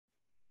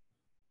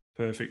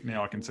Perfect.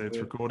 Now I can see it's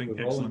recording.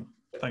 We're Excellent.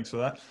 Thanks for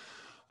that.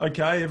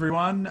 Okay,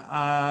 everyone.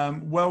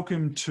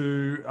 Welcome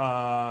to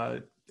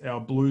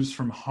our Blues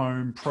from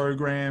Home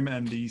program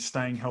and the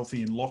Staying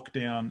Healthy in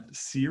Lockdown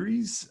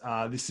series.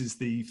 This is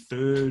the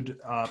third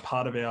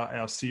part of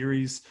our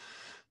series.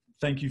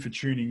 Thank you for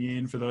tuning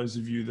in. For those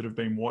of you that have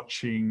been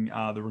watching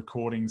the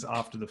recordings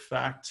after the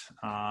fact,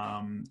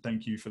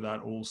 thank you for that.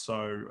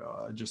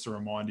 Also, just a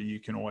reminder, you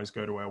can always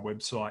go to our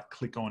website,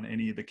 click on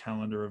any of the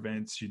calendar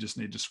events. You just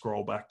need to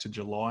scroll back to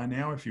July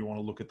now if you want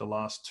to look at the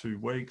last 2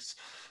 weeks.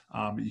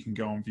 But you can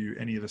go and view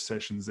any of the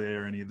sessions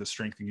there, any of the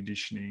strength and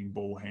conditioning,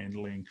 ball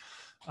handling,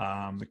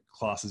 the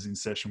classes in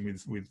session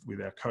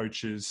with our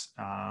coaches,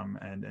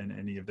 and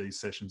any of these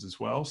sessions as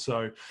well.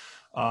 So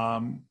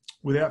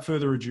without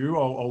further ado,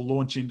 I'll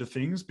launch into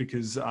things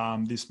because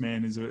this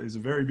man is a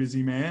very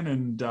busy man,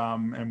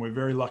 and we're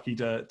very lucky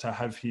to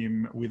have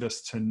him with us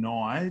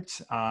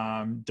tonight.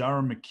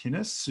 Durham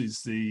McInnes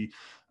is the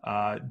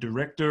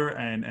director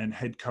and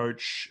head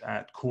coach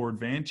at Core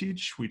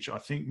Advantage, which I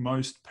think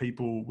most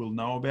people will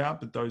know about,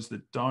 but those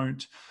that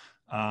don't,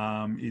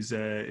 is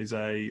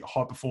a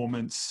high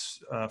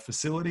performance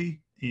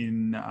facility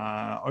in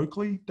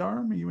Oakley.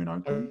 Durham, are you in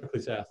Oakley? Oakley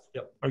South.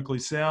 Yep. Oakley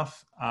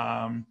South.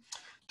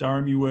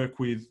 Durham, you work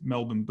with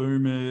Melbourne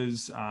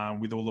Boomers,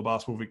 with all the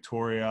Basketball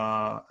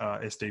Victoria,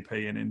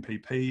 SDP and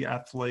NPP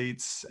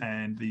athletes,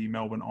 and the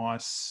Melbourne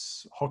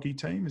Ice hockey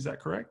team. Is that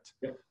correct?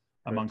 Yep.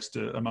 Amongst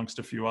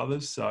a few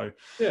others. So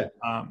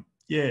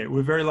yeah,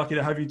 we're very lucky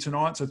to have you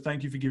tonight. So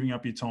thank you for giving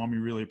up your time. We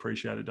really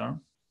appreciate it, Durham.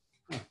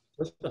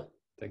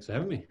 Thanks for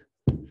having me.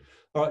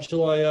 All right,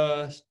 shall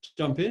I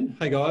jump in?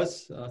 Hey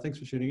guys, thanks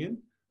for tuning in.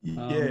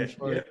 Share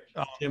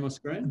my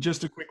screen.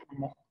 Just a quick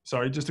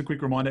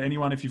reminder.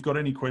 Anyone, if you've got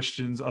any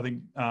questions, I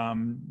think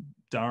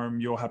Durham,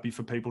 you're happy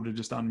for people to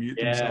just unmute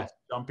themselves,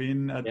 jump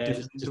in at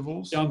different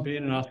intervals. Jump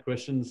in and ask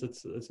questions.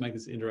 Let's make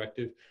this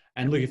interactive.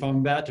 And look, if I'm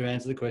about to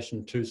answer the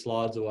question 2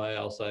 slides away,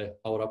 I'll say,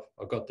 "Hold up,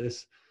 I've got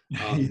this."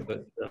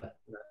 But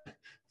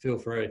feel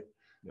free.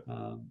 Yep.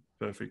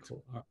 Perfect.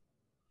 Cool. All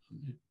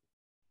right.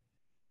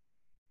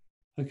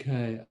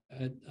 Okay,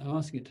 I'm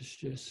asking it to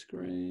share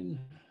screen.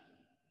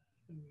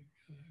 There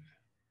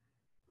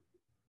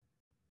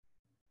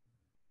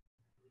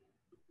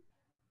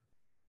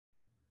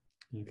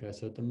we go. Okay,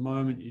 so at the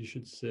moment you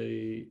should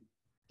see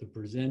the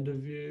presenter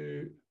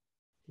view,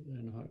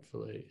 and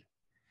hopefully.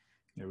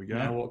 There we go.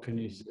 Now what can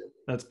you see?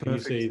 That's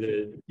perfect. Can you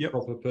see the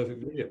proper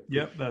perfect video?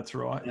 Yep, that's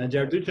right. And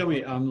Jared, do tell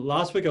me,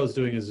 last week I was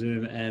doing a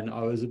Zoom and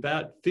I was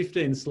about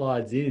 15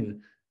 slides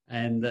in,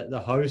 and the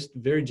host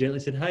very gently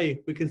said,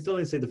 "Hey, we can still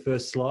only see the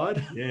first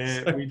slide."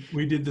 Yeah, so,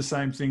 we did the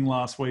same thing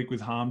last week with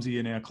Harmsy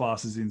in our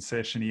classes in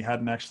session. He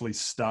hadn't actually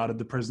started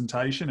the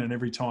presentation, and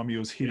every time he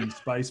was hitting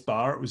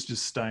spacebar, it was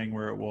just staying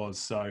where it was.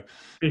 So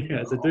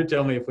yeah, so do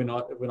tell me if we're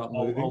not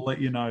moving. I'll let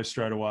you know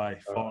straight away.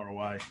 Fire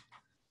away.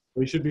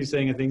 We should be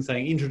seeing a thing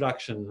saying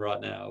introduction right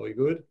now. Are we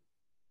good?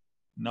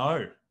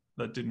 No,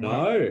 that didn't work.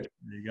 No.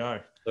 There you go.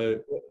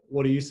 So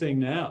what are you seeing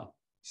now?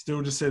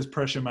 Still just says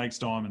pressure makes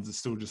diamonds. It's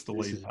still just the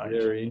lead page.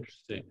 Very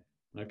interesting.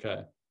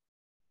 Okay.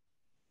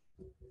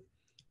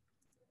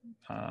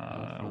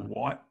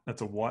 White.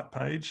 That's a white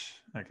page.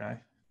 Okay.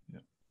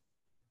 Yep.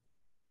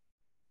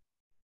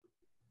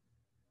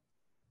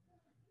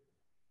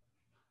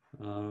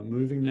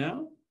 Moving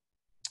now?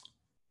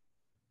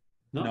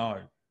 No.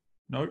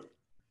 Nope.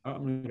 All right,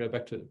 I'm going to go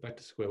back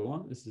to square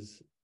one. This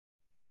is.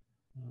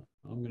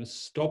 I'm going to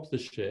stop the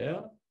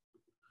share,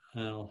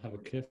 and I'll have a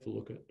careful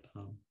look at.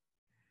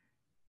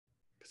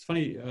 It's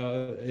funny.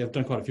 I've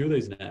done quite a few of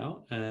these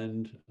now,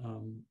 and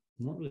I'm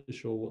not really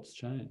sure what's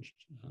changed.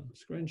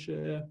 Screen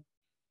share.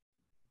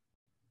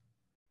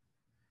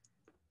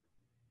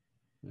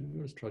 Maybe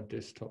let's try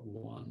desktop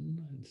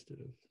 1 instead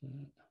of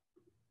that.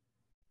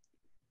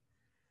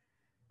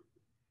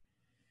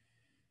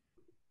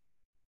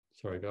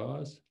 Sorry,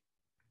 guys.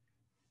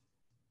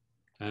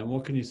 And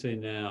what can you see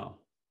now?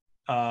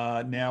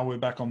 Now we're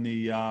back on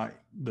the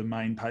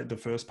main page, the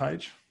first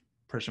page.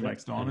 Pressure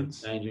makes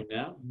diamonds. Changing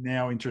now.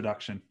 Now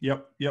introduction.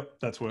 Yep.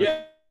 That's working.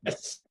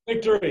 Yes,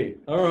 victory.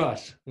 All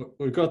right,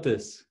 we've got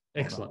this.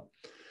 Excellent.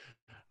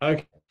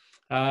 Okay.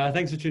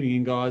 Thanks for tuning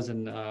in, guys,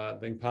 and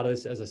being part of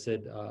this. As I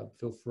said,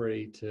 feel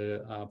free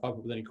to pipe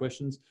up with any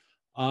questions.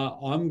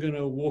 I'm going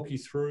to walk you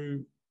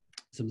through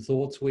some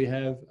thoughts we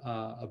have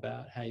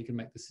about how you can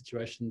make the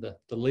situation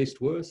the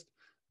least worst.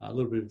 A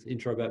little bit of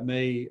intro about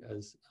me.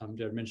 As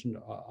Jared mentioned,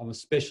 I'm a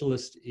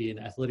specialist in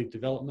athletic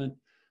development,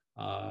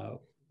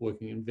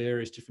 working in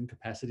various different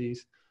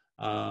capacities.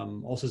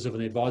 Also serve on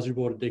the advisory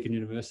board at Deakin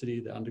University,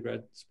 the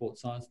undergrad sports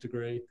science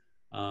degree.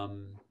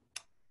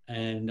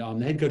 And I'm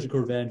the head coach at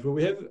Core Advantage, where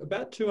we have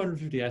about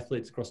 250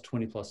 athletes across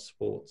 20 plus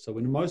sports. So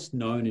we're most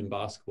known in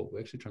basketball.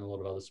 We're actually trying a lot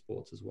of other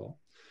sports as well.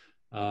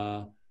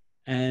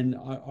 And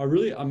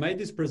I made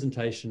this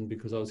presentation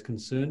because I was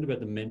concerned about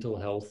the mental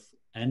health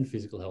and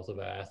physical health of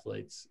our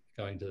athletes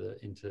going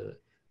into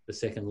the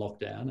second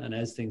lockdown. And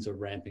as things are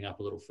ramping up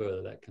a little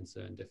further, that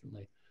concern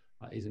definitely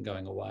isn't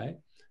going away.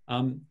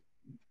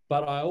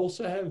 But I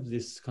also have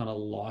this kind of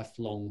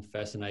lifelong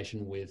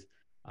fascination with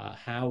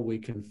how we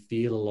can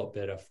feel a lot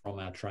better from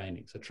our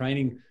training. So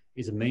training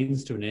is a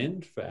means to an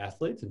end for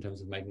athletes in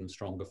terms of making them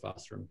stronger,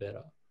 faster, and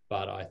better.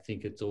 But I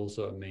think it's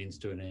also a means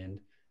to an end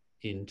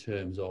in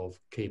terms of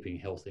keeping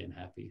healthy and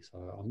happy. So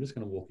I'm just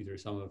going to walk you through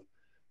some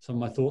of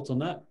my thoughts on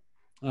that.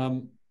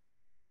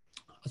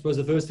 I suppose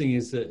the first thing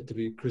is to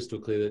be crystal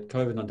clear that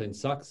COVID-19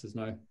 sucks. There's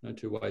no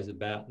two ways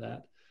about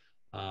that.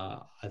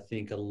 I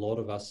think a lot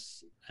of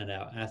us and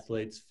our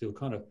athletes feel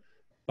kind of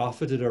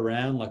buffeted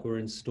around like we're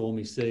in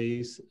stormy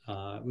seas.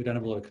 We don't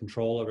have a lot of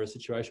control over a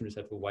situation. We just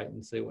have to wait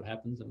and see what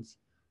happens. And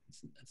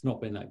it's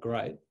not been that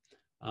great.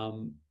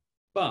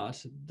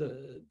 But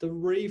the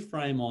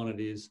reframe on it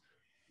is,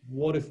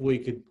 what if we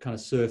could kind of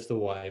surf the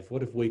wave?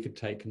 What if we could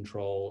take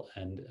control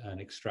and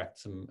extract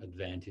some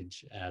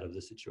advantage out of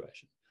the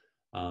situation?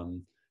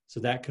 So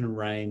that can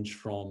range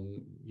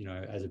from,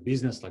 as a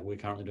business, like we're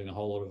currently doing a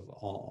whole lot of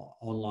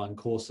online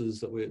courses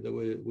that we're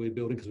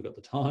building because we've got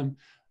the time,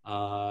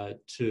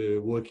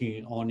 to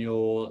working on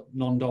your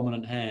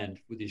non-dominant hand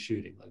with your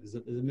shooting. Like there's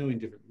a million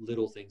different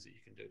little things that you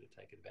can do to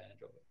take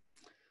advantage of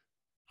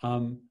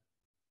it.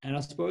 And I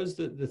suppose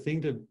that the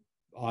thing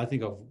I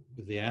think of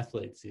with the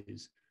athletes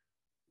is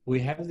we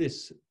have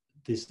this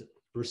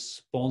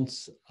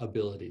response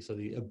ability, so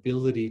the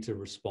ability to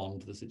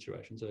respond to the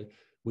situation. So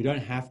we don't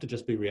have to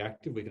just be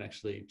reactive. We can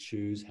actually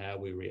choose how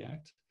we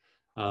react,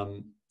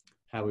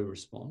 how we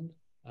respond.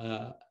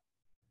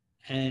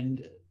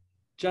 And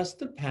just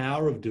the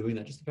power of doing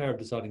that, just the power of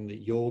deciding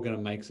that you're going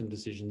to make some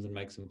decisions and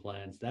make some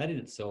plans, that in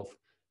itself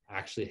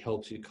actually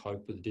helps you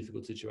cope with a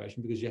difficult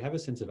situation because you have a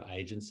sense of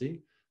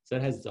agency. So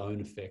that has its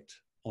own effect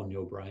on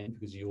your brain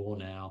because you're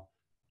now,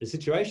 the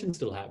situation's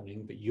still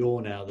happening, but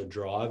you're now the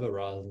driver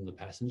rather than the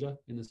passenger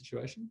in the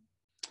situation.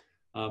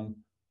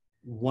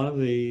 One of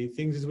the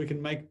things is we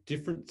can make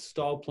different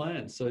style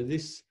plans. So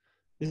this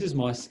is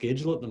my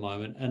schedule at the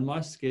moment, and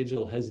my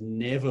schedule has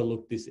never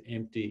looked this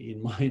empty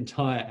in my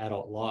entire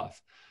adult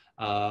life,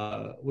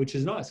 which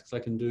is nice because I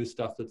can do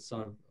stuff that's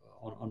sort of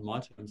on my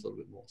terms a little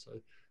bit more. So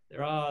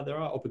there are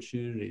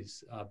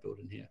opportunities built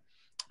in here.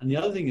 And the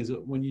other thing is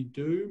that when you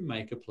do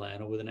make a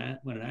plan, or when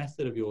an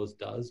athlete of yours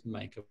does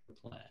make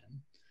a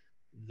plan,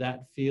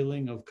 that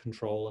feeling of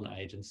control and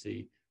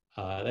agency,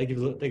 they get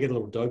a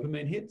little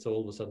dopamine hit. So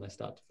all of a sudden they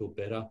start to feel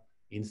better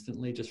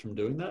instantly just from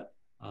doing that.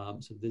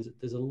 So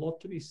there's a lot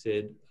to be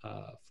said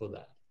for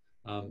that.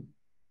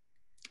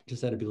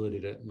 Just that ability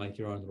to make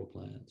your own little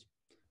plans.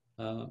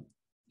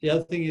 The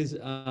other thing is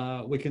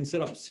we can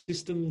set up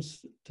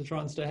systems to try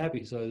and stay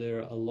happy. So there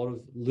are a lot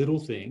of little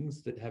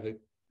things that have a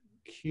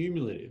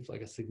cumulative,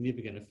 like a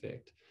significant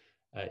effect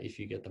if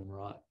you get them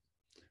right.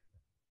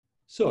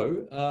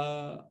 So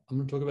I'm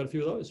going to talk about a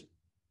few of those.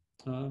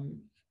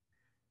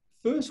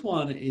 First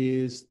one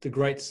is the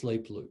great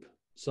sleep loop.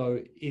 So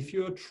if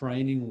you're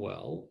training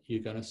well,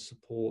 you're going to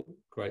support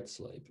great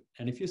sleep.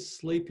 And if you're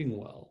sleeping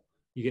well,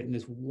 you're getting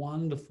this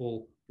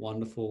wonderful,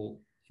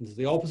 it's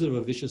the opposite of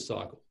a vicious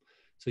cycle.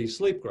 So you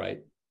sleep great,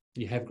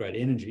 you have great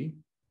energy,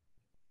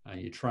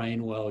 you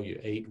train well,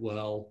 you eat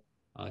well,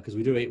 because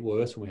we do eat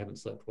worse when we haven't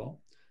slept well.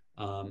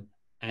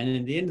 And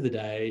at the end of the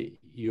day,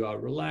 you are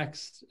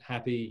relaxed,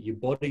 happy, your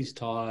body's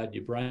tired,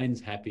 your brain's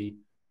happy,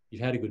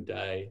 you've had a good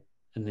day,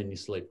 and then you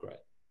sleep great.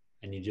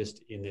 And you're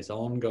just in this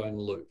ongoing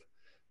loop.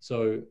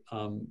 So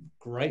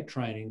great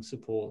training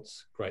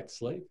supports great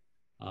sleep,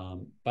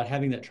 but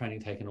having that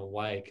training taken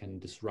away can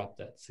disrupt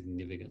that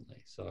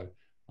significantly. So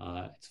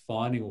it's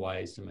finding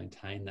ways to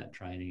maintain that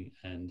training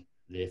and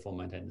therefore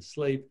maintain the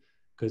sleep,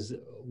 because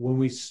when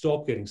we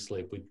stop getting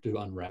sleep, we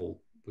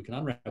can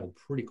unravel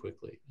pretty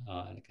quickly,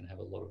 and it can have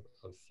a lot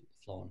of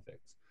flow-on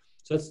effects.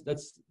 So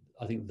that's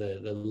I think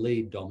the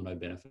lead domino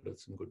benefit of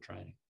some good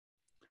training.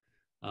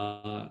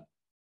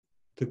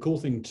 The cool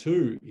thing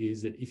too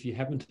is that if you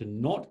happen to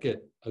not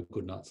get a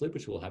good night's sleep,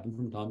 which will happen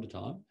from time to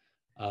time,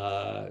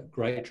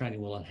 great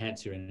training will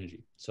enhance your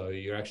energy. So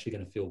you're actually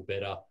going to feel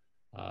better,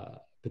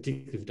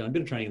 particularly if you've done a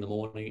bit of training in the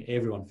morning.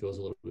 Everyone feels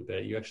a little bit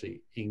better. You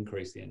actually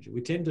increase the energy.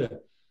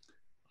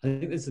 I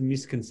think there's a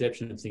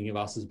misconception of thinking of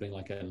us as being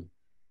like an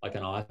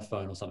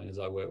iPhone or something, as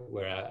though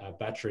where our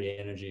battery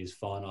energy is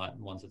finite,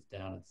 and once it's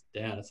down, it's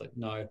down. It's like,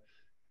 no,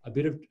 a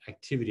bit of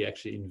activity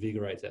actually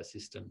invigorates our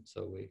system,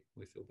 so we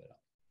feel better.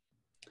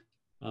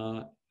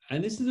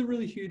 And this is a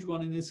really huge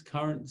one in this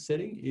current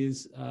setting,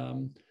 is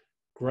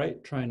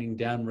great training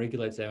down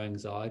regulates our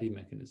anxiety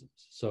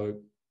mechanisms. So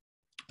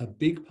a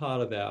big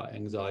part of our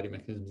anxiety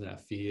mechanisms and our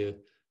fear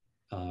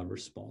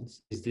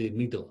response is the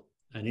amygdala.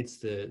 And it's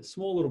the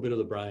small little bit of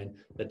the brain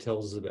that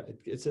tells us about it.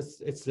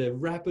 It's the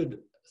rapid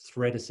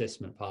threat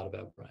assessment part of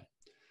our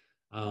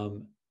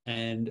brain.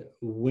 And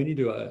when you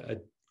do a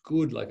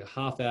good, like a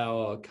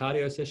half-hour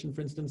cardio session,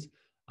 for instance,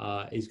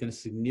 is going to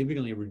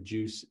significantly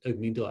reduce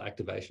amygdala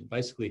activation.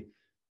 Basically,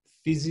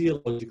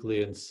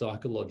 physiologically and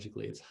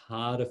psychologically, it's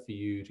harder for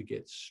you to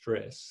get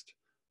stressed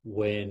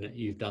when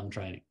you've done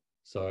training.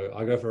 So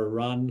I go for a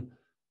run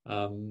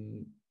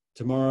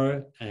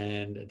tomorrow,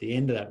 and at the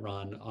end of that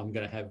run, I'm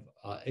going to have,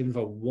 even if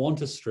I want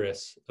to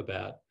stress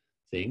about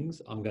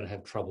things, I'm going to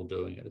have trouble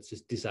doing it. It's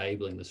just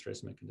disabling the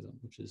stress mechanism,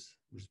 which is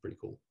pretty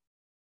cool.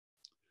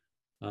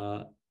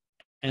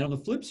 And on the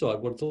flip side,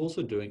 what it's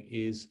also doing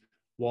is,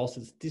 whilst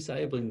it's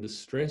disabling the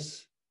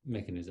stress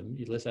mechanism,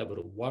 you're less able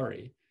to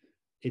worry,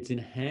 it's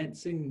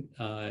enhancing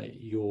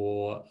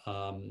your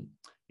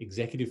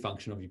executive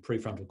function of your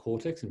prefrontal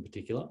cortex in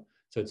particular.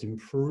 So it's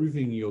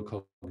improving your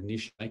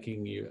cognition,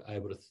 making you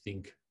able to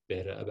think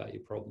better about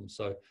your problems.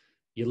 So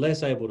you're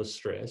less able to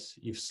stress,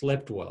 you've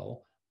slept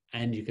well,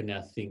 and you can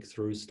now think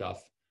through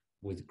stuff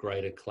with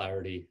greater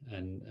clarity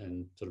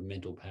and sort of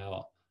mental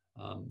power.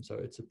 So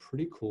it's a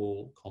pretty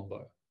cool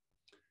combo.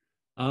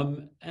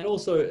 And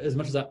also, as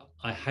much as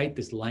I hate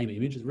this lame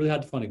image, it's really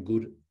hard to find a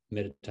good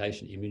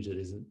meditation image that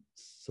isn't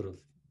sort of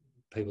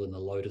people in the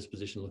lotus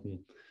position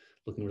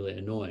looking really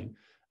annoying.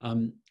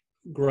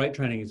 Great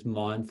training is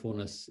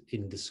mindfulness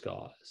in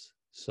disguise.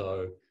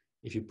 So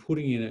if you're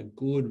putting in a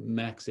good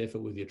max effort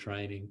with your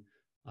training,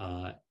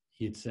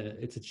 it's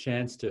a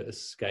chance to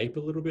escape a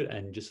little bit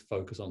and just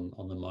focus on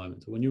the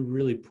moment. So when you're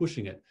really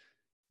pushing it,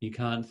 you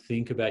can't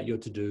think about your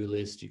to-do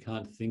list. You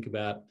can't think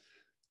about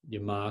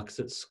your marks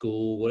at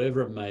school,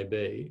 whatever it may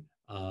be.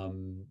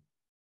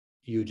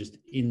 You're just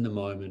in the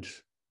moment,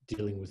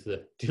 dealing with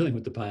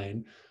the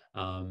pain,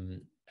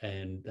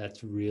 and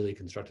that's really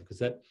constructive, because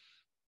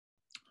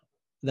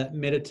that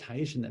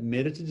meditation, that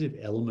meditative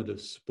element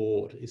of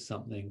sport is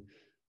something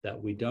that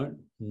we don't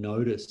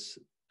notice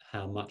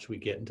how much we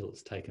get until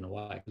it's taken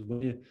away. Because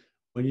when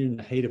you're in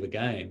the heat of a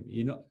game,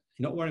 you're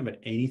not worrying about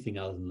anything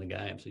other than the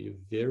game, so you're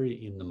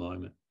very in the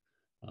moment.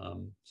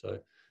 So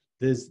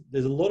there's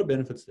a lot of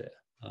benefits there.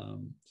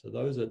 So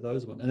those are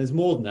one, and there's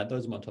more than that.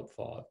 Those are my top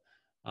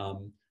 5.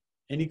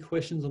 Any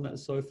questions on that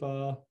so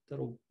far?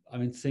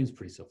 It seems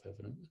pretty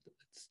self-evident.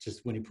 It's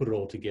just when you put it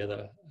all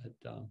together, it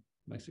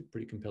makes a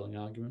pretty compelling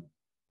argument.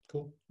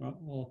 Cool. All right.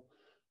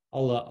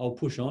 Well, I'll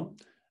push on.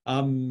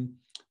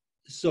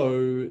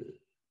 So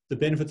the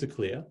benefits are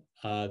clear.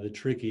 The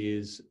trick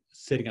is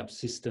setting up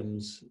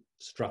systems,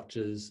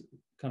 structures,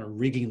 kind of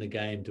rigging the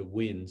game to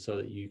win so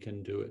that you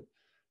can do it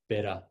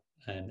better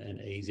and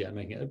easier,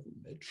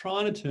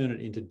 trying to turn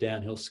it into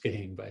downhill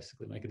skiing,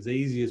 basically, make it as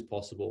easy as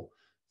possible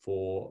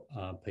for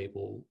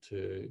people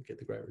to get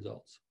the great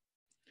results.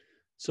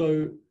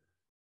 So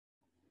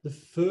the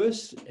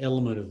first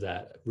element of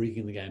that,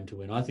 rigging the game to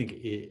win, I think,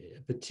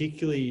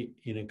 particularly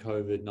in a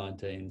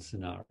COVID-19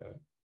 scenario,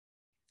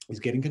 is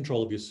getting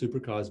control of your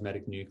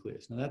suprachiasmatic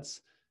nucleus. Now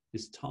that's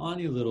this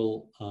tiny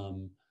little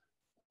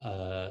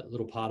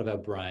part of our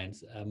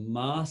brains, a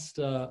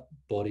master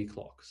body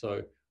clock.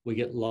 So we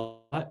get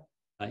light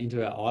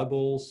into our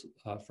eyeballs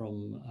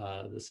from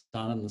the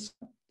sun and the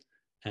sky,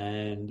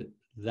 and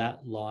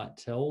that light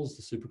tells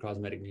the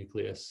suprachiasmatic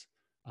nucleus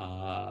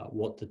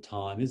what the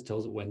time is,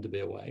 tells it when to be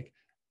awake,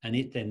 and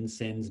it then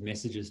sends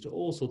messages to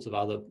all sorts of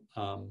other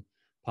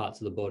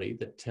parts of the body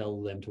that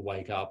tell them to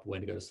wake up,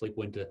 when to go to sleep,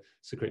 when to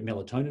secrete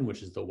melatonin,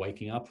 which is the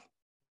waking up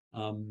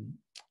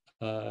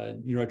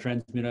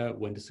neurotransmitter,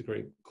 when to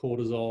secrete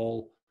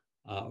cortisol.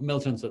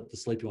 Melatonin's the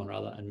sleepy one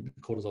rather, and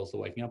cortisol's the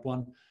waking up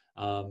one.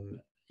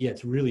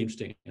 It's really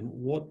interesting. And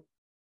what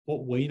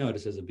we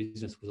noticed as a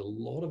business was a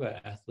lot of our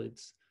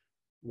athletes,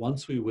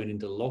 once we went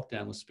into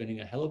lockdown, was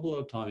spending a hell of a lot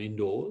of time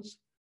indoors,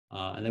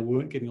 and they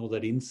weren't getting all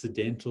that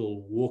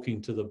incidental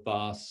walking to the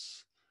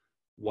bus,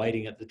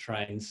 waiting at the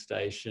train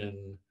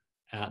station,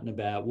 out and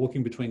about,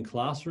 walking between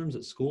classrooms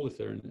at school if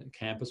they're in a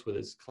campus where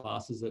there's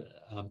classes,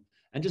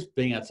 and just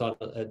being outside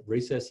at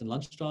recess and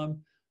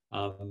lunchtime.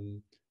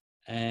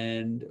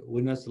 And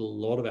we noticed a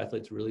lot of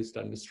athletes really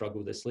starting to struggle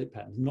with their sleep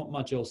patterns. Not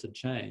much else had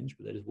changed,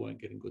 but they just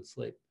weren't getting good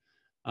sleep.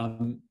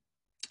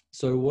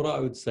 So what I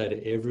would say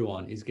to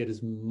everyone is get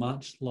as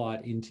much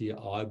light into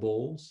your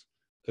eyeballs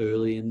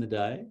early in the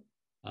day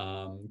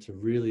to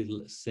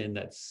really send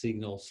that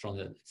signal strong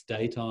that it's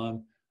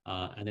daytime.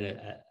 And then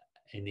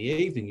in the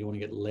evening, you want to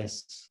get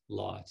less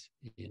light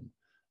in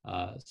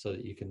so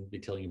that you can be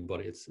telling your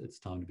body it's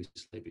time to be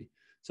sleepy.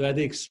 So at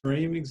the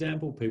extreme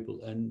example,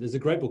 and there's a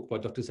great book by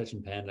Dr.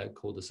 Sachin Panda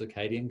called The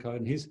Circadian Code,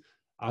 and he's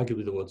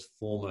arguably the world's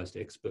foremost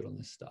expert on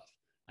this stuff.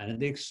 And at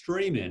the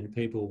extreme end,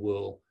 people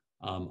will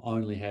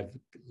only have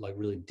like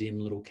really dim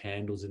little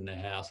candles in their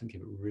house and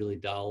keep it really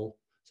dull.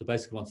 So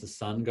basically once the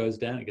sun goes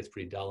down, it gets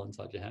pretty dull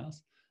inside your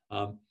house.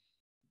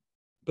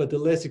 But the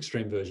less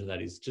extreme version of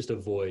that is just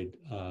avoid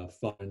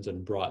phones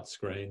and bright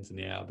screens in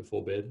the hour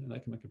before bed, and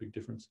that can make a big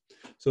difference.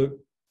 So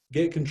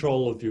get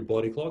control of your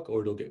body clock,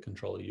 or it'll get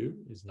control of you,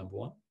 is number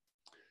one.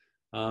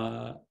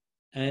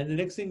 And the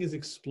next thing is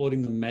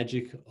exploiting the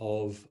magic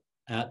of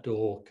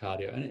outdoor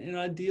cardio. And in an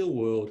ideal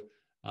world,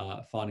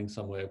 finding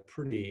somewhere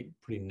pretty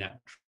natural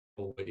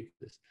where you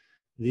can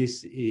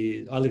this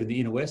is, I live in the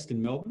inner west in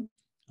Melbourne,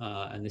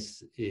 and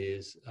this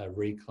is a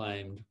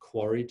reclaimed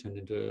quarry turned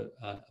into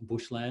a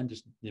bushland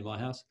just near my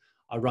house.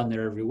 I run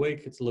there every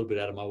week. It's a little bit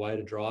out of my way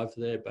to drive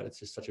there, but it's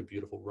just such a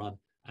beautiful run.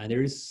 And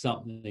there is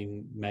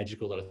something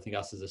magical that I think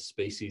us as a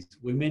species,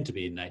 we're meant to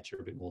be in nature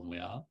a bit more than we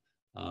are.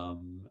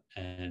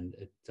 And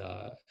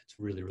it's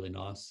really, really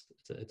nice.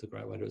 It's a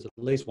great way to do it. So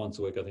at least once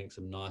a week, I think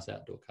some nice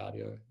outdoor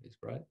cardio is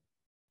great.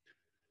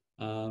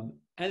 And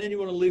then you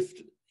want to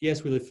lift.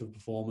 Yes, we lift for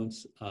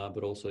performance,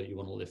 but also you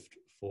want to lift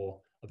for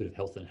a bit of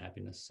health and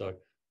happiness. So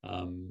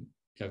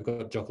we've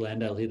got Jock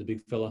Landale here, the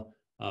big fella.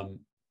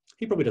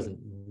 He probably doesn't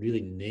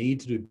really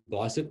need to do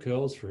bicep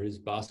curls for his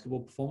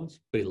basketball performance,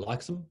 but he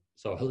likes them.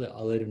 So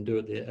I'll let him do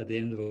it at the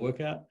end of a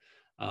workout.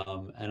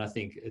 And I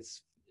think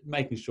it's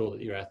making sure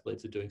that your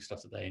athletes are doing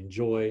stuff that they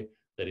enjoy,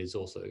 that is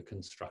also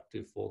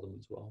constructive for them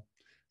as well.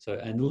 So,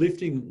 and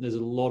lifting, there's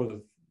an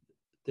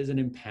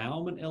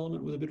empowerment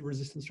element with a bit of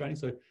resistance training.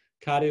 So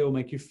cardio will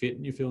make you fit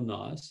and you feel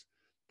nice,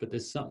 but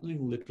there's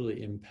something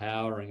literally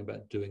empowering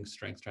about doing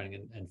strength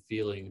training and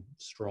feeling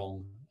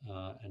strong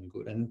and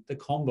good. And the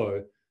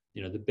combo,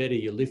 the better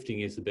your lifting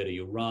is, the better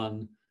you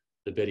run.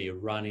 The better your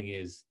running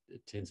is,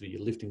 it tends to be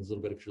your lifting's a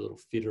little better if you're a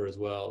little fitter as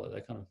well.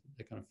 They kind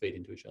of feed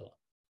into each other.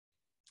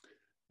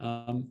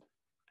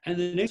 And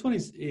the next one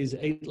is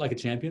eat like a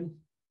champion.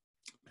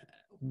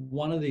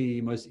 One of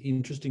the most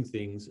interesting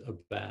things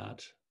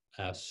about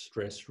our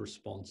stress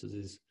responses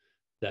is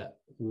that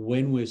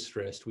when we're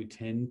stressed, we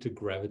tend to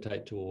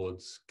gravitate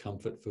towards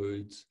comfort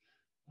foods,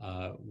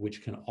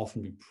 which can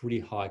often be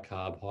pretty high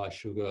carb, high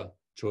sugar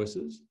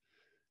choices.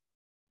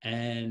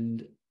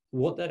 And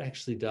what that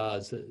actually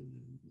does,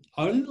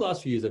 only the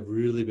last few years I've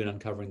really been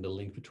uncovering the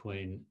link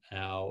between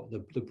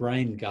the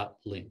brain-gut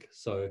link.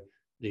 So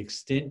the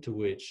extent to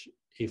which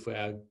if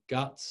our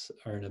guts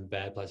are in a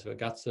bad place, if our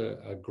guts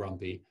are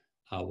grumpy,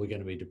 we're going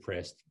to be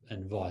depressed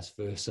and vice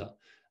versa.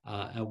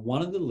 And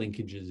one of the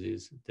linkages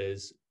is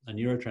there's a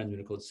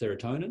neurotransmitter called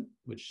serotonin,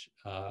 which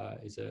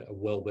is a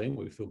well-being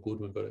where we feel good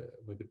when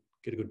we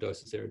get a good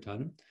dose of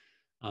serotonin.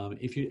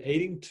 If you're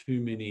eating too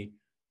many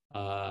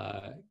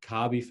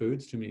carby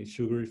foods, too many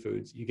sugary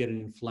foods, you get an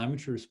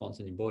inflammatory response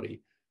in your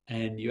body,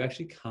 and you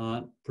actually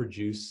can't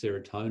produce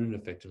serotonin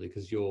effectively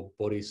because your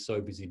body's so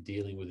busy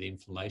dealing with the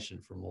inflammation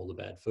from all the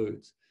bad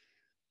foods.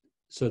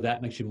 So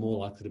that makes you more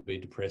likely to be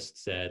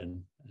depressed, sad,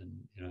 and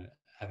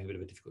having a bit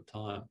of a difficult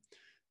time.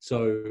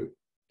 So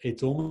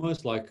it's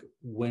almost like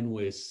when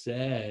we're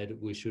sad,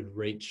 we should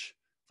reach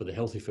for the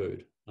healthy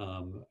food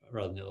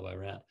rather than the other way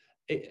around.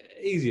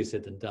 Easier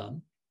said than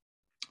done.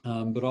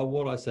 But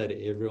what I say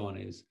to everyone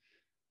is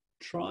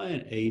try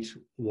and eat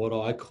what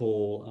I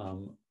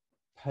call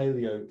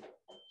paleo.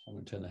 I'm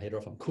going to turn the heater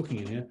off. I'm cooking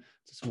in here.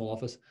 It's a small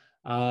office.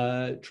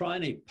 Try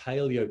and eat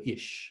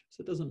paleo-ish.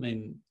 So it doesn't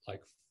mean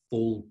like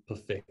full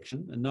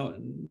perfection.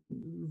 And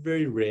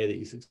very rare that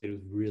you succeed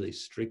with really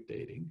strict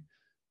eating.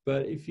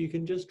 But if you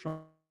can just try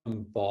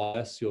and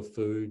bias your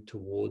food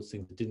towards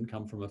things that didn't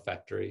come from a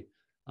factory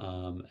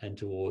and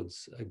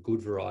towards a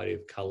good variety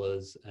of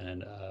colors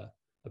and a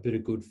bit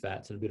of good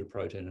fats and a bit of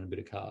protein and a bit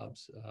of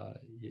carbs,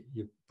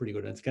 you're pretty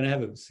good. And it's going to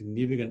have a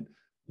significant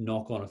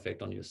knock-on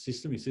effect on your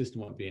system. Your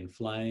system won't be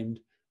inflamed,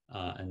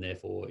 and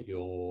therefore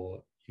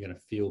you're going to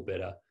feel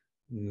better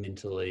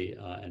mentally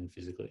and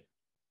physically.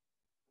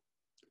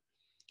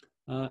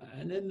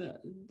 And then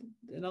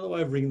another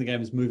way of rigging the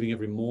game is moving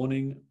every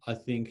morning. I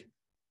think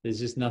there's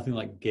just nothing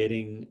like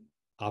getting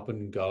up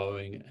and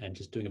going and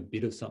just doing a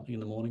bit of something in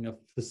the morning.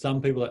 For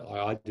some people,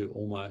 I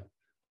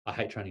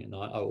hate training at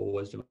night. I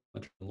always do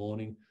my training in the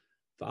morning.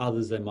 For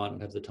others, they might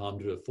not have the time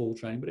to do a full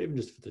training, but even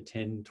just for the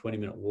 10,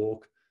 20-minute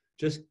walk,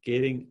 just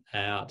getting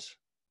out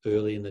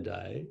early in the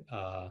day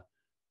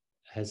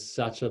has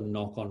such a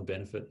knock-on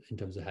benefit in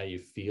terms of how you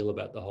feel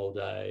about the whole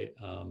day,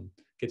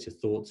 gets your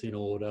thoughts in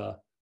order.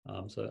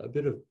 So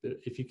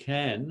if you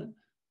can,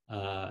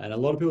 and a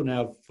lot of people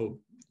now,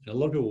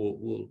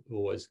 will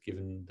always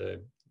given the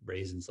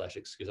reason /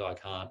 excuse, I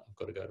can't, I've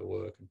got to go to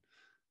work. And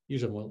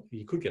usually, well,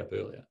 you could get up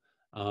earlier.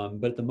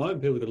 But at the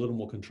moment, people have got a little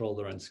more control of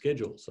their own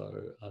schedule.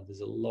 So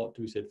there's a lot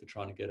to be said for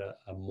trying to get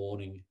a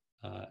morning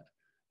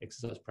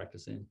exercise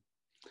practice in.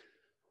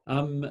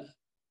 And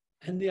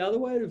the other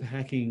way of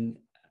hacking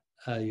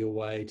your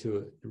way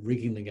to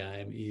rigging the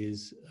game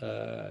is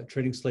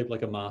treating sleep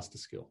like a master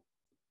skill.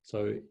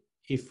 So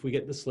if we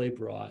get the sleep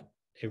right,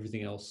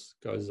 everything else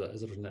goes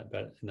as it was in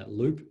that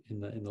loop in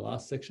the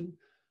last section.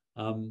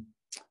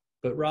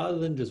 But rather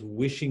than just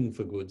wishing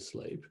for good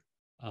sleep,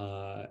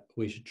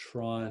 we should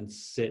try and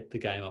set the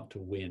game up to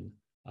win.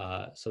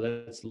 So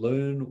let's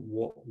learn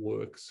what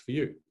works for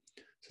you.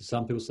 So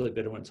some people sleep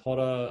better when it's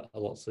hotter, a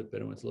lot sleep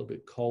better when it's a little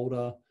bit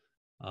colder.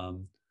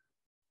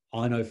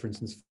 I know, for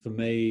instance, for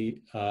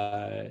me,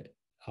 I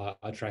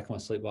track my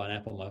sleep by an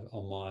app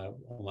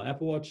on my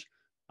Apple Watch.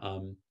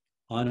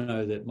 I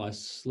know that my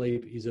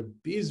sleep is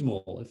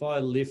abysmal. If I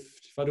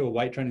do a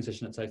weight training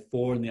session at say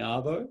 4 in the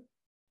arvo,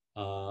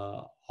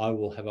 I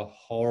will have a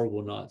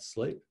horrible night's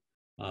sleep.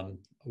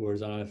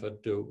 Whereas I know if I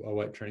do a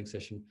weight training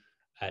session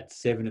at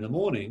 7 in the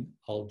morning,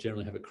 I'll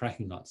generally have a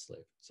cracking night's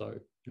sleep. So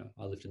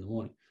I lift in the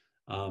morning.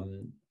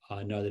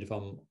 I know that if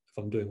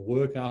I'm doing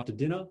work after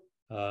dinner,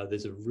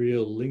 there's a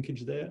real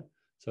linkage there.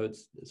 So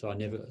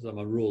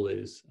my rule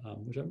is,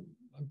 which I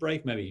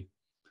break maybe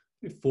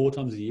 4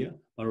 times a year.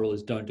 My rule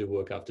is don't do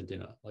work after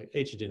dinner. Like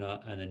eat your dinner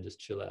and then just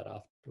chill out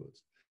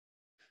afterwards.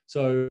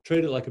 So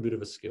treat it like a bit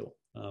of a skill.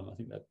 I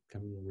think that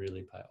can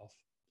really pay off.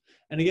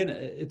 And again,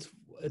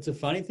 it's a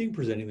funny thing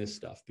presenting this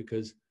stuff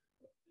because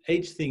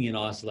each thing in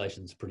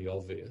isolation is pretty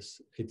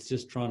obvious. It's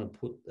just trying to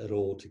put it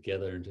all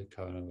together into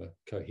kind of a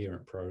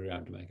coherent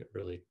program to make it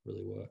really,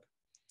 really work.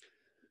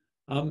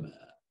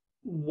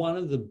 One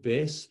of the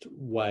best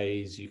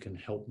ways you can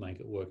help make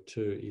it work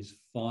too is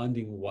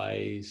finding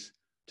ways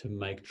to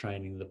make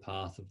training the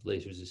path of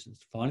least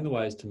resistance, finding the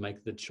ways to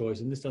make the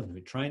choice. And this doesn't have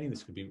to be training,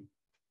 this could be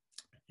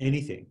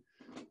anything,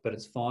 but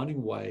it's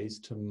finding ways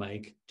to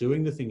make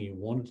doing the thing you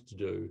wanted to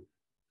do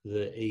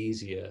the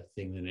easier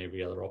thing than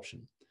every other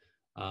option.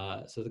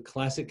 So the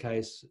classic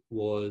case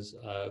was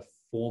a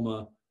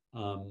former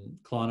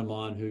client of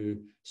mine who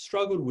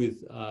struggled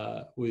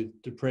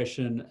with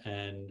depression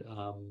and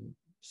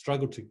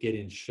struggled to get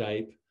in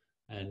shape,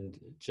 and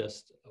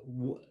just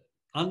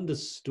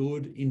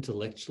understood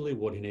intellectually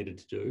what he needed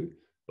to do,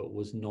 but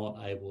was not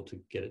able to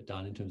get it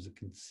done in terms of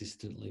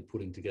consistently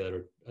putting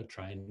together a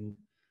training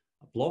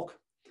block.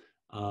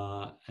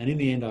 And in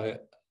the end, I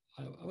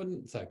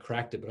wouldn't say I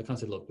cracked it, but I kind of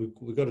said, look,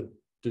 we've got to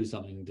do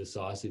something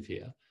decisive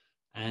here.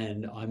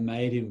 And I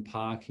made him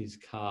park his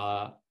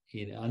car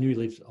in, I knew he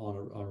lived on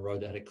a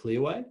road that had a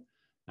clearway. And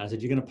I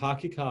said, you're going to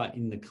park your car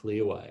in the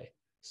clearway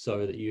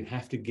so that you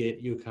have to get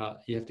your car,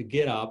 you have to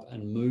get up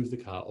and move the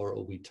car or it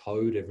will be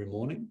towed every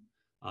morning.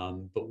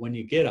 But when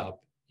you get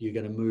up, you're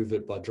going to move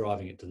it by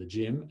driving it to the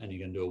gym and you're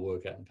going to do a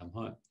workout and come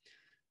home.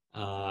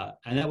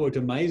 And that worked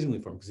amazingly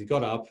for him because he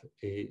got up,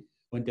 he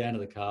went down to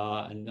the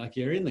car, and like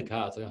you're in the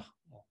car, it's like,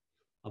 oh,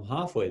 I'm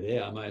halfway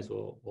there, I may as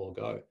well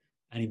go.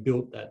 And he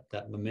built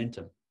that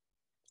momentum.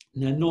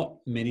 Now, not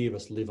many of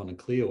us live on a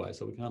clearway,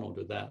 so we can't all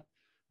do that.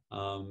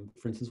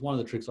 For instance, one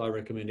of the tricks I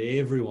recommend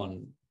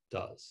everyone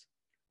does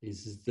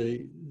is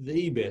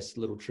the best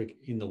little trick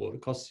in the world.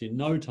 It costs you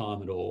no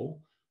time at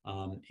all,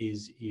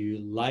 is you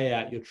lay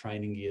out your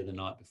training gear the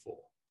night before.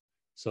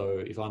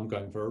 So if I'm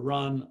going for a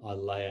run, I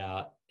lay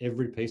out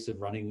every piece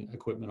of running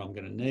equipment I'm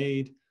going to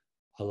need.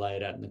 I lay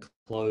it out in the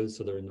clothes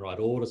so they're in the right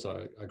order.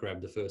 So I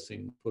grab the first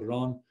thing, put it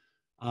on.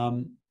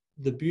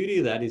 The beauty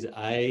of that is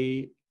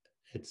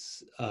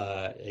it's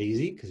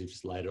easy because you've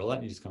just laid it all out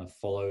and you just kind of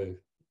follow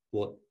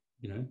what,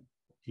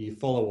 you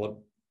follow what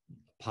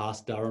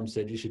past Durham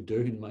said you should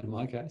do in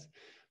my case.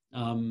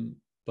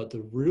 But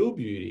the real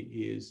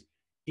beauty is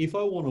if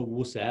I want to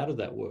wuss out of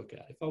that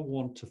workout, if I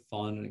want to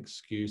find an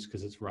excuse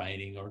because it's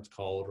raining or it's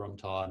cold or I'm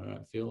tired and I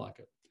don't feel like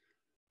it,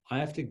 I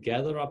have to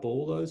gather up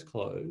all those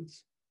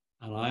clothes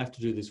and I have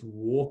to do this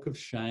walk of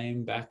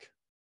shame back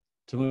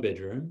to my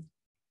bedroom,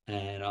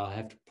 and I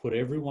have to put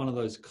every one of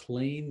those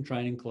clean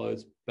training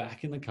clothes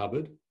back in the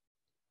cupboard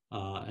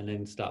and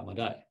then start my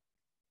day.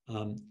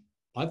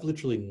 I've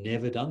literally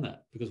never done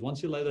that because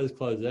once you lay those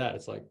clothes out,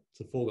 it's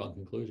a foregone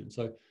conclusion.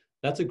 So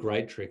that's a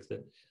great trick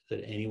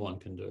that anyone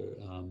can do.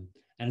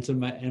 And it's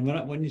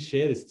when you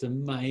share this, it's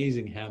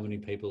amazing how many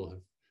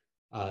people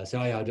have say,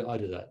 oh, yeah, I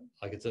do that.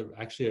 Like it's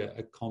actually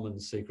a common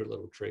secret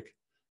little trick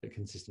that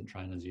consistent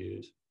trainers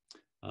use.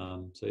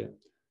 So yeah,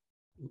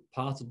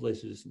 paths of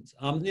least resistance.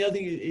 The other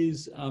thing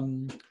is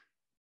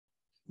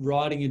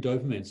writing your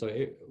dopamine.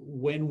 So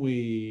when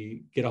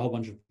we get a whole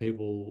bunch of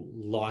people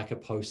like a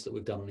post that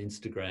we've done on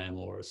Instagram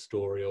or a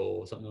story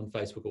or something on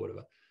Facebook or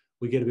whatever,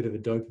 we get a bit of a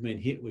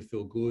dopamine hit. We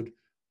feel good.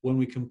 When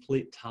we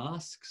complete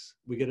tasks,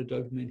 we get a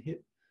dopamine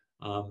hit.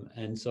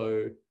 And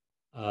so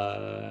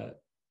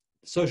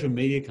social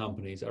media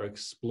companies are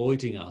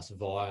exploiting us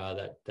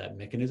via that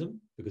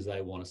mechanism because they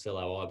want to sell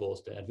our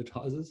eyeballs to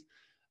advertisers.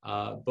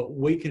 But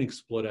we can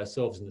exploit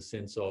ourselves in the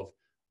sense of,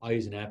 I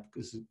use an app,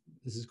 this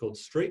is called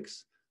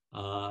Streaks,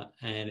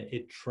 and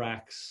it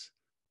tracks,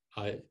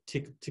 I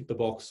tick the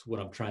box when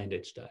I've trained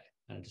each day,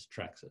 and it just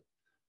tracks it.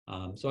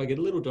 So I get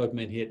a little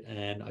dopamine hit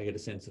and I get a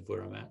sense of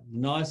where I'm at. The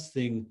nice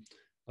thing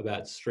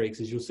about Streaks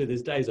is you'll see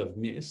there's days I've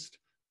missed.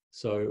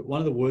 So one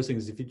of the worst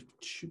things is if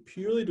you're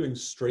purely doing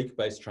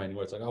streak-based training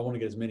where it's like, I want to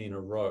get as many in a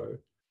row,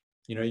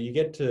 you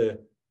get to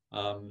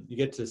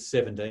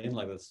 17,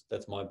 like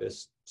that's my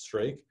best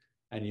streak,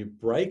 and you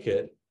break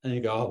it and you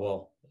go, oh,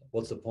 well,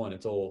 what's the point?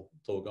 It's all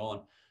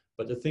gone.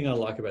 But the thing I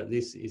like about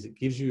this is it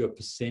gives you a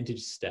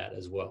percentage stat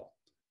as well.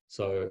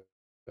 So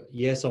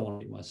yes, I want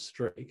to keep my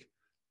streak,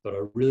 but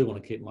I really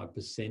want to keep my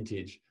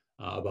percentage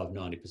above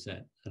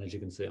 90%. And as you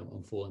can see,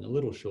 I'm falling a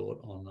little short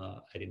on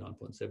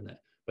 89.7 there.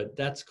 But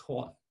that's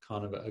quite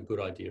kind of a good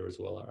idea as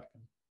well, I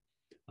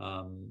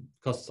reckon.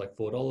 Costs like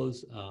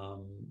 $4,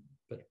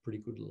 but a pretty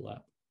good little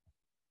app.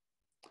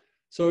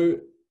 So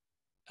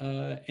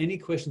any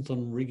questions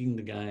on rigging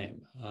the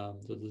game?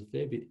 So there's a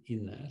fair bit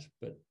in that,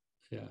 but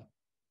yeah.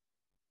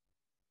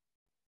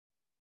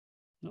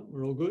 No,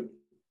 we're all good.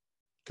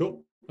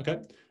 Cool.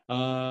 Okay.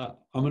 I'm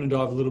going to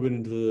dive a little bit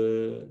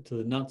into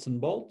the nuts and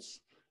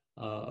bolts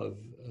of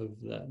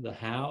the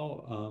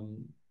how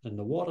and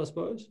the what, I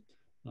suppose.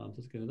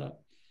 Let's get into that.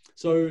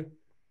 So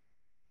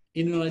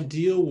in an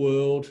ideal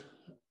world,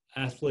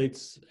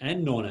 athletes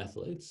and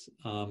non-athletes,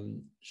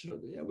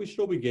 we should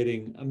all be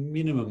getting a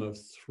minimum of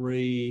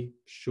 3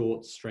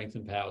 short strength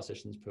and power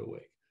sessions per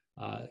week.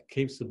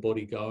 Keeps the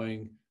body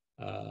going,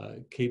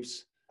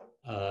 keeps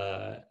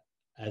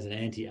as an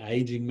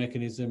anti-aging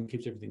mechanism,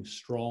 keeps everything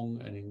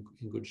strong and in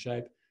good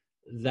shape.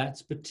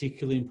 that's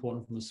particularly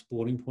important from a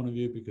sporting point of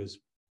view, because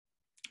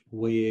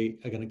we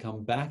are going to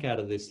come back out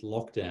of this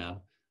lockdown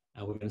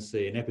and we're going to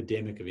see an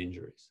epidemic of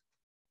injuries.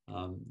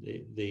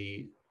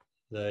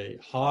 The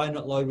high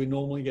load we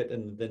normally get,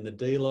 and then the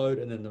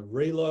deload, and then the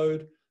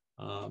reload.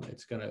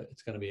 It's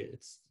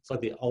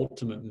like the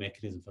ultimate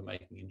mechanism for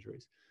making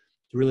injuries.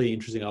 It's really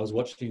interesting. I was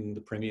watching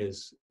the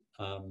Premier's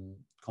news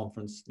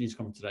conference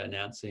today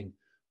announcing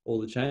all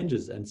the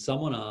changes, and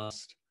someone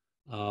asked,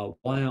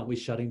 why aren't we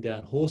shutting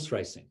down horse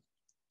racing?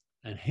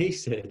 And he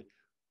said,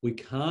 we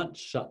can't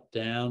shut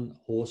down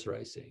horse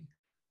racing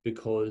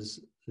because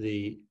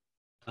the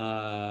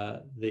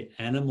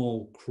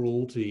animal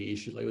cruelty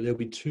issue, like there'll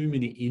be too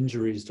many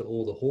injuries to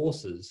all the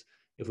horses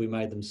if we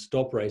made them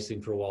stop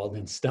racing for a while and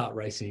then start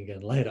racing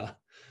again later.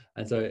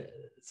 And so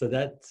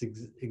that's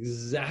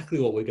exactly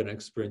what we're going to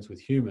experience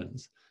with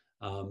humans.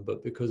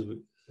 But because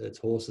it's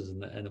horses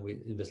and we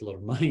invest a lot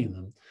of money in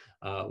them,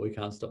 we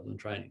can't stop them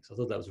training. So I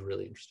thought that was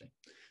really interesting.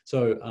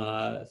 So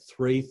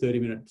 3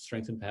 30-minute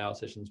strength and power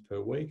sessions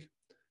per week.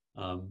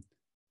 And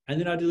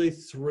then ideally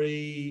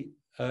 3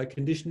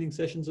 conditioning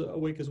sessions a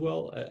week as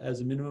well,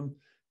 as a minimum.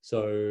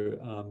 So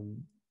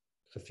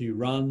a few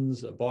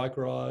runs, a bike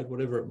ride,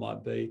 whatever it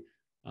might be.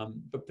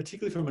 But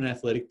particularly from an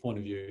athletic point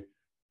of view,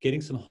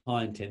 getting some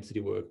high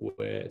intensity work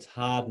where it's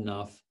hard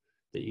enough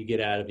that you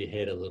get out of your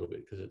head a little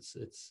bit, because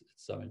it's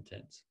so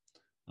intense.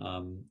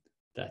 And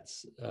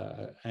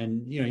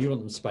you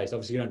want them spaced.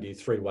 Obviously, you don't do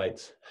 3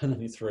 weights and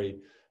only 3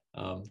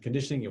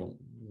 conditioning. You want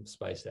them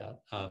spaced out.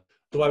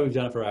 The way we've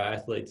done it for our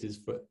athletes is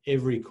for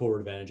every core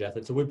advantage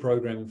athlete. So we're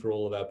programming for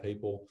all of our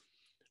people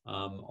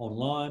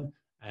online,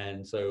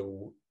 and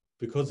so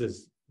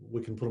because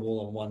we can put them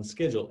all on one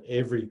schedule,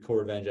 every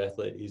core advantage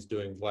athlete is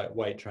doing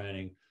weight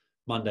training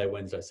Monday,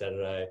 Wednesday,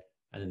 Saturday,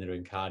 and then they're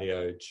doing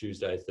cardio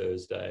Tuesday,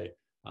 Thursday,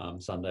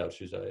 Sunday, or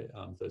Tuesday,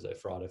 Thursday,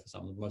 Friday for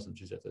some. Most of them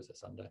Tuesday, Thursday,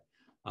 Sunday.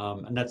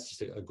 And that's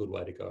just a good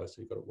way to go. So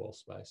you've got it well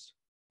spaced.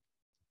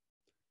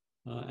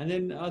 And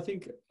then I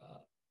think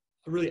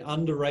a really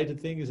underrated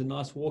thing is a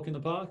nice walk in the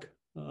park,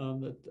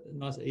 a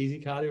nice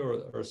easy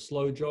cardio or a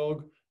slow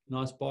jog,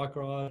 nice bike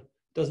ride.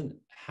 Doesn't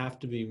have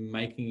to be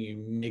making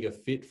you mega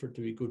fit for it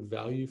to be good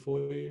value for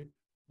you.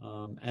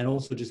 And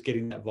also just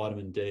getting that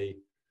vitamin D.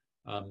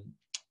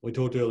 We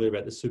talked earlier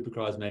about the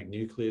suprachiasmatic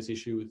nucleus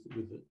issue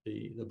with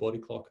the body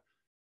clock,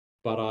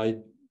 but I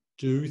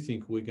do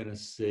think we're going to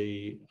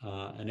see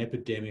an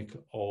epidemic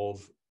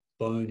of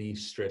bony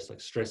stress,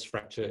 like stress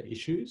fracture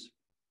issues,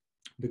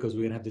 because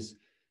we're going to have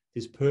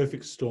this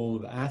perfect storm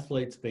of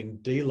athletes being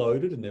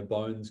deloaded and their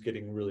bones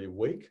getting really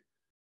weak.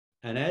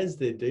 And as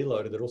they're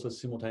deloaded, they're also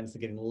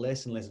simultaneously getting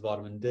less and less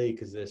vitamin D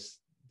because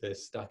they're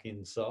stuck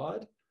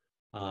inside.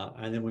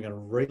 And then we're going to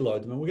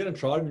reload them, and we're going to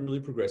try to be really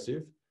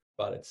progressive,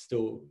 but it's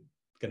still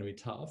going to be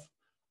tough.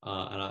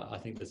 And I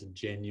think there's a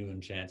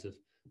genuine chance of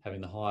having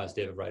the highest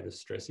ever rate of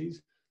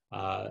stresses.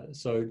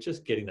 So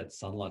just getting that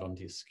sunlight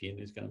onto your skin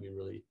is going to be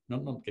really,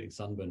 not getting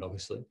sunburned,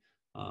 obviously,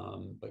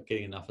 but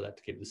getting enough of that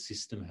to keep the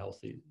system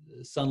healthy.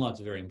 Sunlight's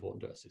very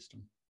important to our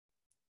system.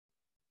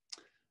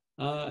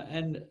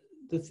 And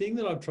the thing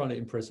that I'm trying to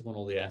impress upon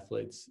all the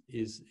athletes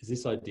is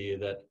this idea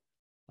that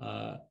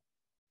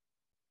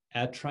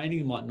our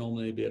training might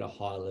normally be at a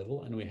high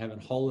level, and we have a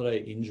holiday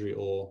injury,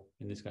 or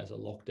in this case, a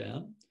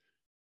lockdown,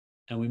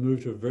 and we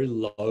move to a very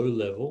low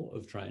level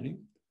of training.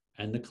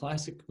 And the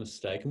classic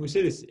mistake, and we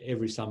see this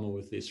every summer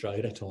with the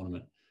Australia Day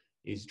tournament,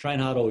 is train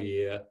hard all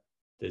year.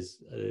 There's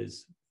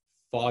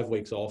 5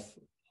 weeks off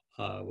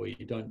where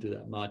you don't do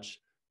that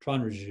much. Try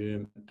and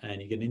resume,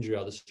 and you get an injury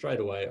either straight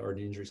away or an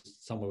injury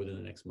somewhere within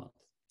the next month.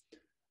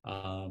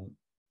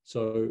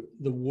 So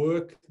the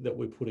work that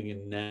we're putting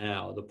in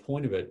now, the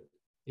point of it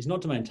is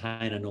not to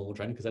maintain a normal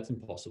training, because that's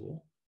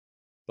impossible,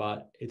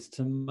 but it's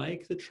to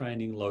make the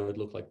training load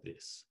look like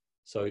this.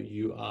 So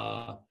you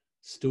are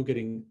still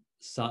getting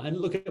some, and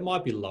look, it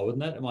might be lower than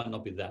that. It might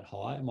not be that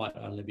high. It might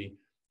only be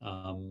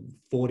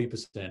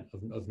 40%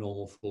 of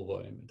normal full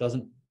volume. It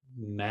doesn't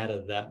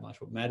matter that much.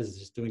 What matters is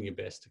just doing your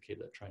best to keep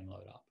that training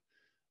load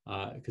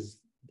up. Because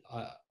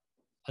I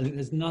think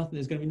there's going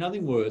to be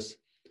nothing worse.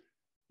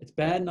 It's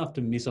bad enough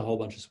to miss a whole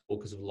bunch of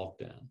sport because of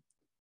lockdown.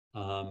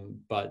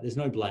 But there's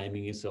no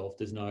blaming yourself.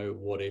 There's no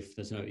what if,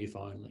 there's no if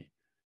only.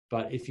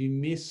 But if you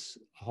miss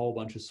a whole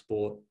bunch of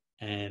sport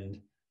and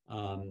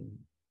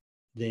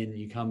then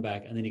you come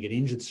back and then you get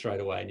injured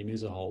straight away and you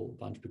miss a whole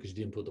bunch because you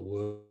didn't put the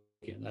work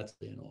in, that's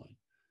the annoying.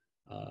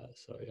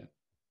 So yeah.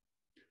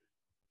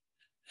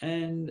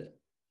 And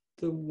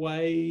the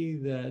way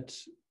that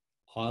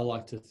I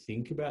like to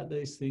think about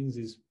these things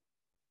is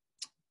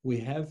we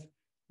have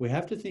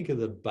to think of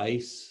the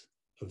base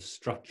of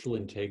structural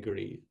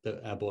integrity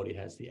that our body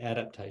has, the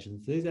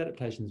adaptations. These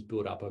adaptations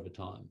build up over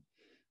time.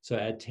 So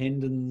our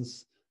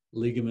tendons,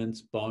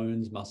 ligaments,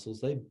 bones,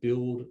 muscles, they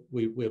build,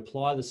 we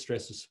apply the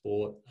stress of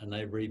sport and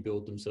they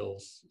rebuild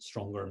themselves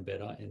stronger and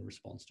better in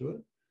response to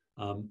it.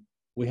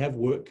 We have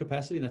work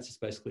capacity, and that's just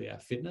basically our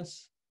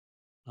fitness,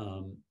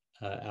 our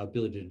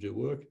ability to do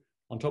work.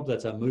 On top of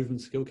that's our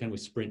movement skill. Can we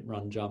sprint,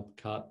 run, jump,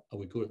 cut? Are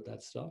we good at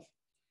that stuff?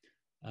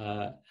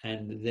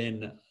 And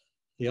then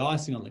the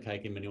icing on the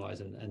cake in many ways,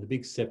 and the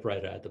big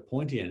separator at the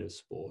pointy end of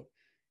sport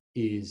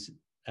is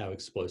our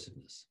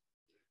explosiveness.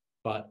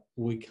 But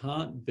we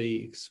can't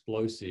be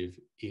explosive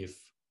if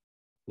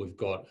we've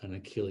got an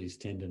Achilles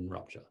tendon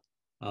rupture.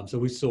 So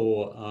we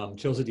saw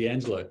Chelsea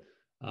D'Angelo,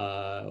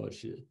 a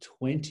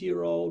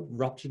 20-year-old,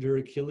 ruptured her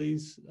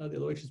Achilles the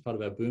other week. She's part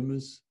of our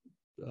Boomers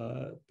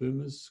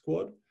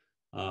squad.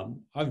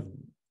 I've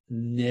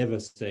never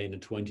seen a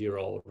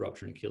 20-year-old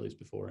rupture an Achilles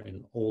before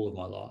in all of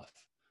my life.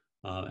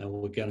 And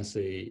we're going to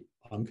see,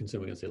 I'm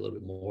concerned we're going to see a little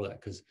bit more of that,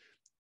 because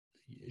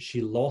she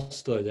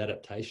lost those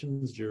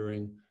adaptations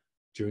during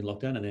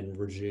lockdown and then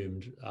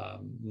resumed at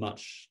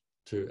much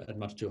too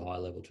high a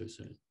level too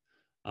soon.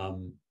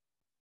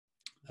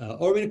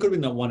 Or I mean, it could have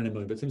been that 1 in a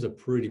million, but it seems a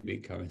pretty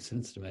big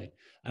coincidence to me.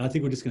 And I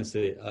think we're just going to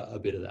see a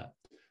bit of that.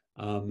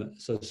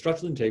 So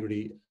structural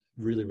integrity,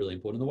 really, really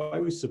important. And the way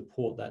we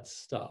support that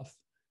stuff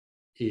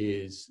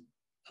is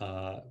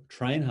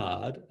train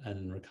hard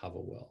and recover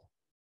well.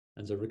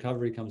 And so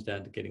recovery comes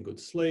down to getting good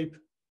sleep.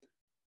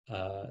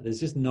 There's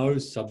just no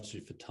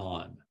substitute for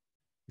time.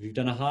 If you've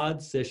done a hard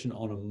session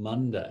on a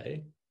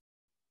Monday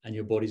and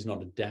your body's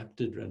not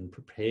adapted and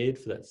prepared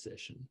for that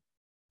session,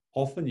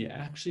 often you're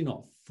actually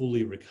not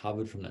fully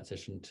recovered from that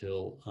session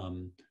till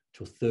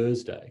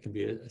Thursday. It can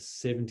be a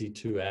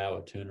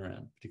 72-hour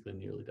turnaround, particularly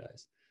in the early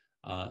days.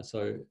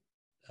 So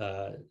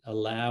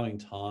allowing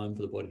time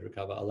for the body to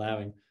recover,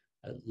 allowing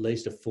at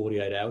least a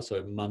 48 hours,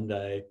 so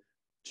Monday,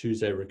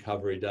 Tuesday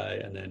recovery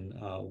day, and then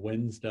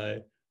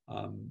Wednesday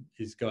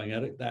is going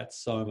at it. That's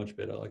so much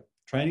better. Like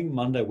training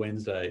Monday,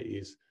 Wednesday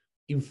is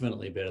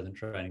infinitely better than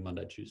training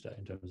Monday, Tuesday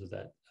in terms of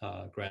that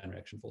ground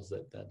reaction force,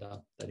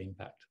 that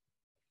impact.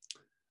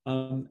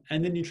 And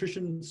then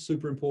nutrition,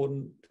 super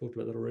important. Talked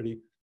about that already.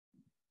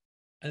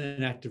 And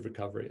then active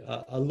recovery.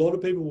 A lot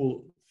of people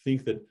will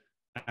think that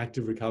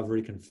active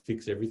recovery can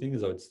fix everything,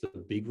 as though it's the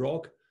big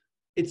rock.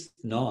 It's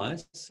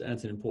nice and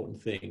it's an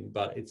important thing,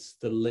 but it's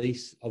the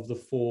least of the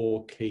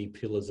 4 key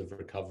pillars of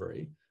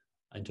recovery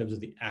in terms of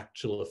the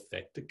actual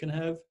effect it can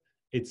have.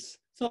 It's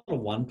not a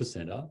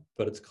 1%er,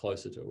 but it's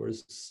closer to it.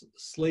 Whereas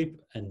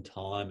sleep and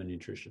time and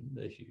nutrition,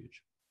 they're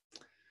huge.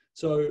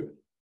 So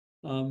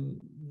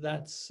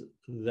that's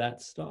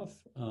that stuff.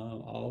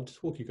 I'll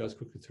just walk you guys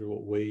quickly through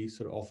what we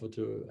sort of offer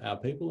to our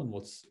people, and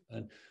what's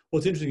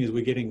interesting is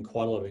we're getting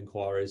quite a lot of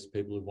inquiries,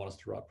 people who want us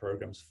to write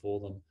programs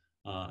for them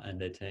and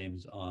their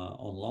teams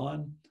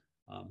online.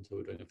 So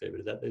we're doing a fair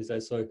bit of that these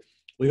days. So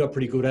we got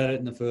pretty good at it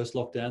in the first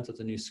lockdown. So it's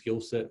a new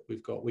skill set.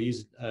 We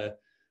use an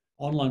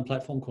online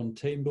platform called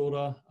Team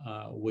Builder.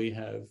 We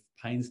have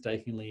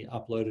painstakingly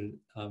uploaded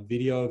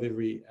video of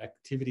every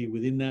activity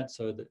within that,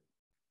 so that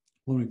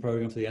when we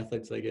program for the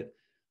athletes, they get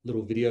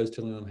little videos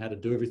telling them how to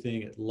do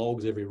everything. It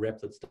logs every rep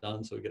that's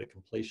done, so we get a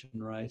completion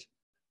rate.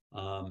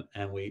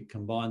 And we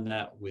combine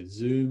that with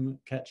Zoom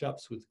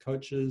catch-ups with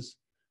coaches.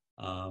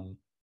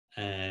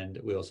 And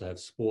we also have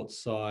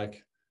sports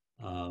psych.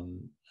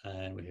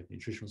 And we have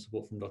nutritional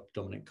support from Dr.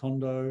 Dominic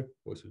Kondo,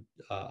 works with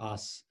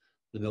us,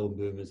 the Melbourne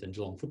Boomers and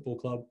Geelong Football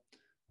Club.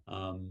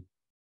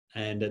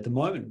 And at the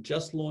moment,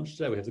 just launched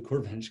today, we have the Core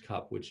Advantage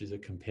Cup, which is a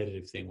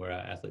competitive thing where our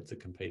athletes are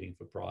competing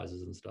for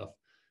prizes and stuff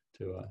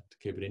to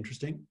keep it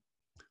interesting.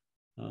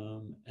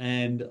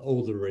 And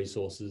all the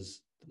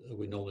resources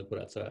we normally put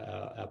out. So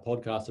our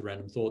podcast, the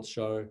Random Thoughts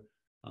Show,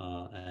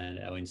 and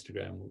our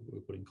Instagram,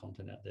 we're putting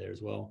content out there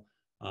as well.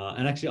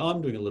 And actually,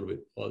 I'm doing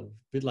a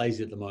bit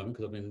lazy at the moment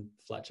because I've been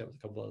flat chat with a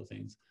couple of other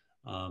things,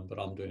 but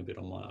I'm doing a bit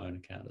on my own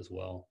account as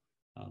well,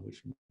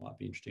 which might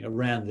be interesting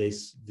around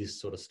this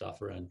sort of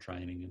stuff, around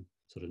training and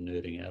sort of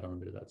nerding out on a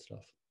bit of that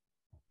stuff.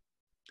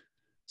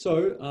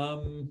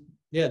 So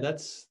yeah,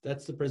 that's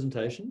the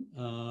presentation.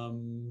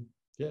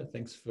 Yeah,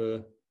 thanks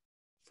for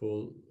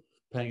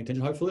paying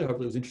attention. Hopefully it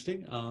was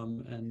interesting.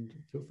 And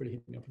feel free to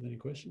hit me up with any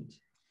questions.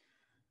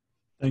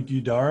 Thank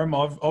you, Durham.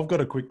 I've got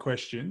a quick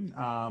question,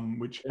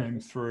 which came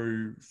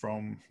through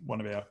from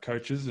one of our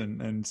coaches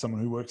and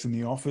someone who works in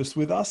the office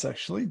with us,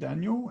 actually,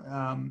 Daniel.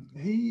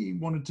 He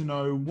wanted to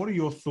know, what are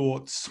your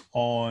thoughts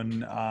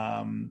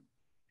on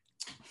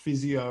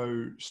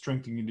physio,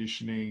 strength and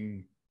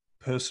conditioning,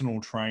 personal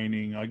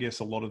training? I guess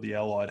a lot of the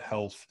allied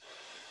health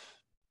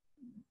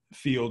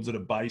fields that are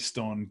based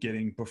on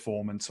getting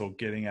performance or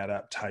getting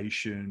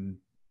adaptation,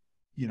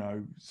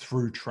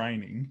 through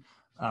training.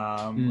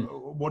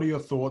 What are your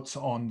thoughts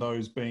on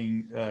those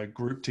being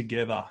grouped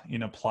together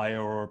in a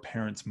player or a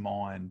parent's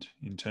mind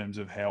in terms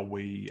of how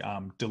we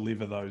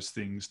deliver those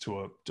things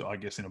to I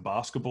guess in a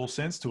basketball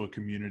sense, to a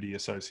community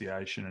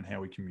association, and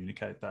how we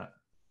communicate that?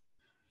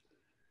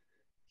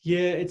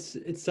 Yeah, it's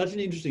such an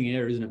interesting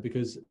area, isn't it?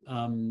 Because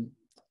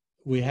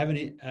we have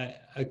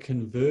a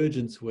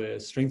convergence where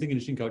strength and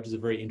conditioning coaches are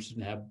very interested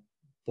in how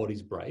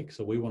bodies break.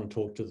 So we want to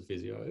talk to the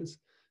physios.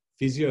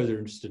 Physios are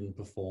interested in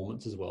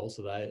performance as well.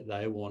 So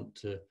they want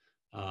to,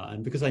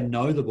 and because they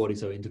know the body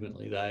so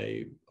intimately,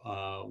 they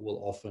will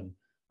often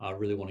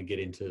really want to get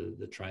into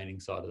the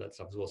training side of that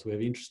stuff as well. So we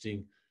have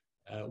interesting,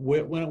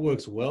 when it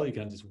works well, you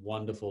can have this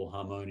wonderful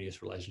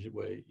harmonious relationship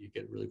where you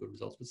get really good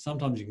results. But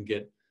sometimes you can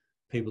get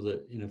people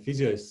that in a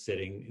physio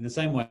setting, in the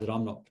same way that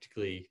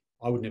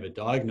I would never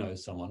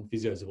diagnose someone.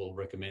 Physios will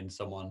recommend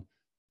someone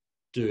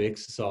do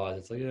exercise.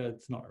 It's like, yeah,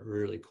 it's not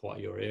really quite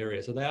your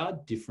area. So they are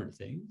different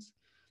things.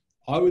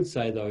 I would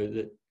say though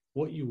that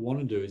what you want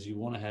to do is you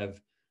want to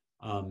have,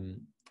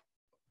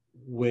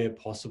 where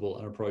possible,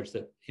 an approach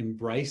that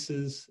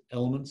embraces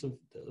elements of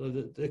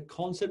the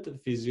concept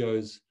that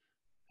physios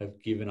have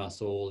given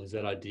us all is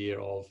that idea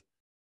of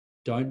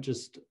don't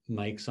just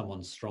make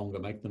someone stronger,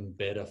 make them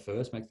better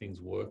first, make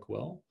things work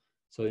well.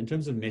 So in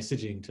terms of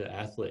messaging to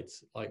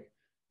athletes, like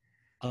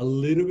a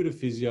little bit of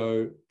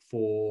physio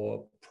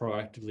for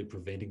proactively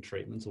preventing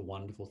treatment's a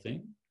wonderful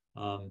thing.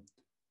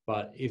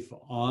 But if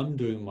I'm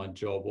doing my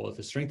job, or if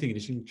a strength and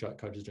conditioning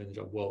coach is doing the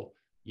job well,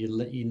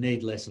 you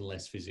need less and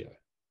less physio.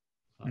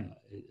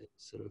 It's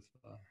sort of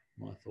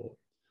my thought.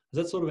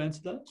 Has that sort of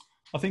answered that?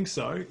 I think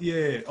so.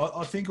 Yeah.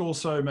 I think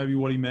also maybe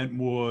what he meant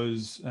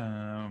was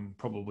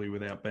probably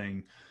without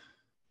being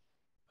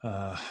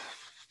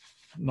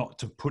not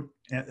to put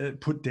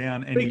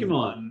down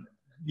anyone.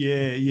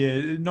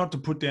 Yeah. Not to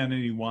put down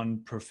any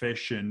one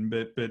profession,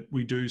 but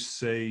we do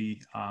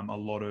see a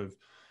lot of,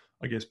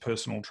 I guess,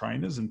 personal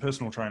trainers, and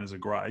personal trainers are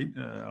great.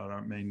 I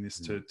don't mean this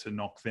to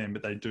knock them,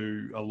 but a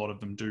lot of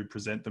them do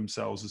present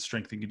themselves as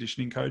strength and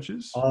conditioning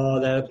coaches.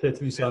 Oh, that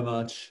upsets me so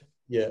much.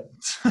 Yeah.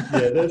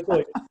 That's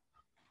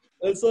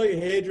like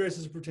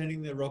hairdressers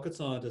pretending they're rocket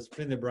scientists,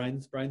 pretending they're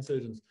brain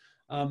surgeons.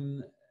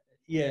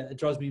 It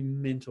drives me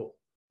mental.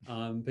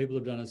 People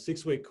have done a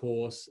 6-week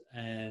course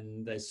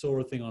and they saw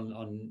a thing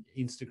on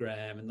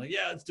Instagram and like,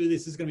 yeah, let's do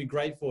this. This is going to be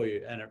great for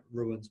you. And it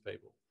ruins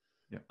people.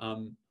 Yeah.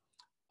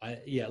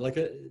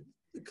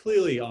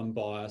 Clearly I'm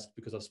biased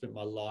because I've spent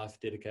my life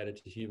dedicated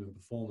to human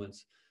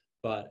performance,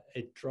 but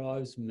it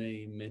drives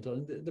me mental.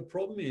 And the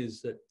problem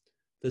is that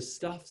the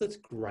stuff that's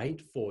great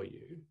for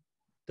you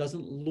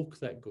doesn't look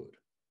that good.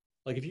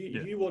 Like if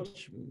you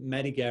watch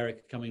Matty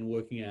Garrick coming and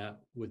working out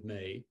with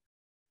me,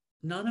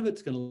 none of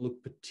it's going to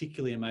look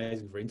particularly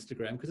amazing for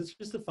Instagram because it's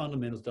just the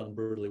fundamentals done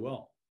brutally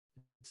well.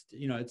 It's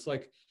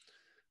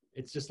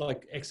just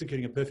like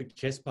executing a perfect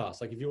chest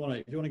pass. Like if you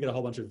want to get a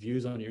whole bunch of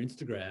views on your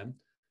Instagram,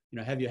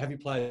 have your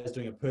players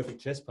doing a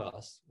perfect chest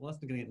pass. Well, that's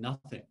not going to get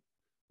nothing.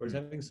 Whereas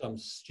having some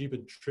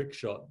stupid trick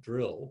shot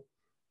drill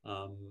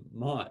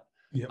might.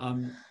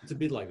 It's a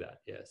bit like that.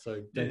 Yeah.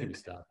 So don't get me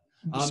started.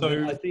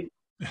 I think.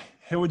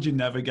 How would you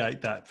navigate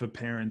that for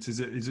parents?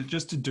 Is it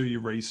just to do your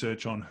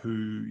research on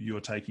who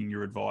you're taking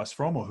your advice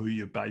from, or who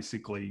you're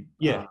basically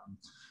who you're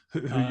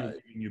giving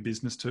your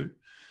business to?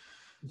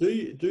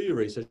 Do your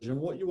research, and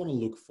what you want to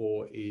look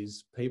for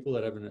is people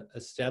that have an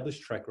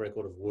established track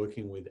record of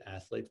working with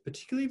athletes,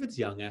 particularly if it's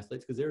young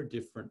athletes, because they're a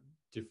different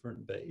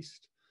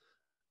beast.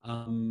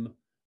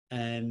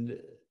 And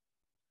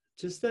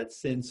just that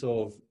sense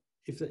of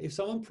if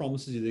someone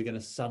promises you they're going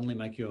to suddenly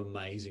make you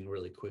amazing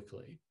really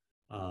quickly,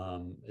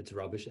 it's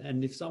rubbish.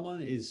 And if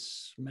someone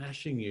is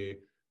smashing you,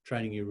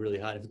 training you really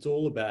hard, if it's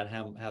all about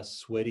how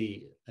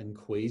sweaty and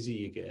queasy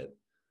you get,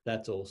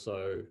 that's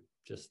also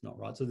just not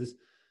right. So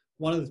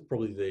one of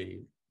probably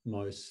the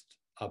most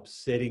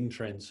upsetting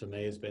trends for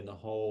me has been the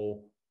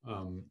whole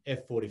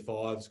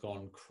F45's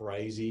gone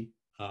crazy,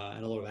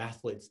 and a lot of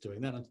athletes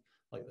doing that. And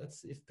like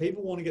if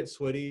people want to get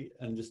sweaty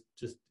and just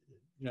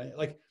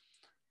like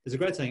there's a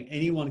great saying,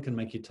 anyone can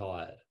make you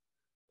tired.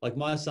 Like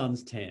my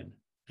son's 10.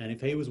 And if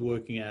he was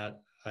working out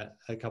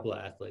a couple of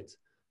athletes,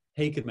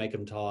 he could make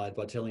them tired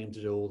by telling him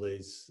to do all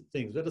these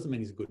things. That doesn't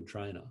mean he's a good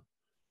trainer.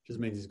 It just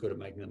means he's good at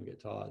making them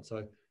get tired.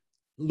 So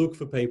look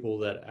for people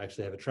that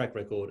actually have a track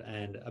record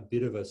and a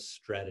bit of a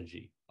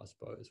strategy, I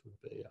suppose,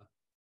 would be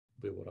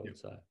what I would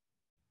say.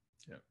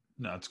 Yeah.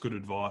 No, it's good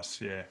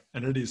advice. Yeah.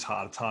 And it is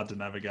hard. It's hard to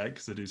navigate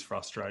because it is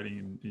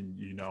frustrating.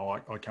 And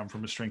I come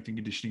from a strength and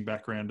conditioning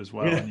background as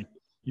well. Yeah. And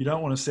you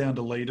don't want to sound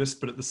elitist,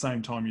 but at the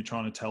same time, you're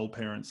trying to tell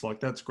parents like,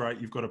 that's great.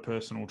 You've got a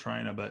personal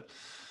trainer,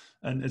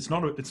 and it's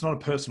not a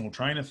personal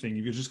trainer thing.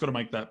 You've just got to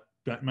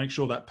make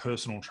sure that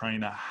personal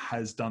trainer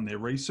has done their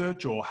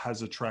research or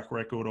has a track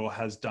record or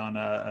has done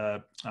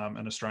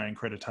an Australian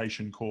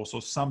accreditation course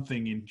or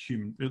something in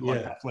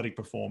athletic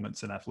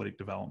performance and athletic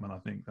development. I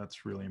think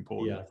that's really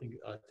important. Yeah,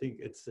 I think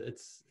it's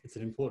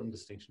an important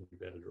distinction to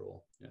be able to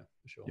draw. Yeah,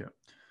 for sure. Yeah.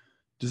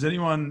 Does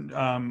anyone,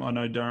 I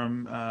know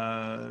Durham,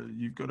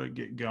 you've got to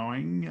get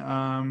going.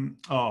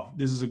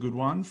 This is a good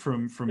one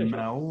from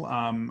Mel.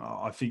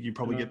 I think you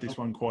probably get this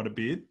one quite a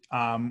bit.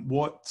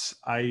 What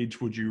age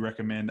would you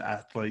recommend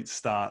athletes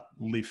start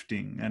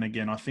lifting? And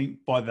again, I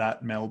think by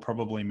that, Mel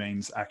probably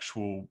means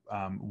actual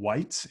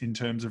weights in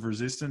terms of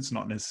resistance,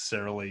 not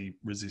necessarily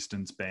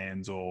resistance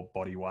bands or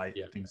body weight,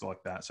 things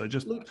like that. So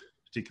just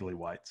particularly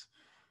weights.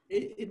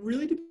 It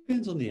really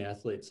depends on the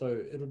athlete.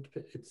 So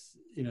it's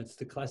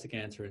the classic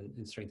answer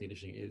in strength and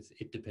conditioning is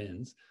it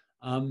depends.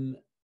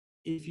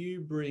 If you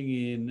bring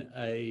in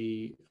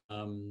a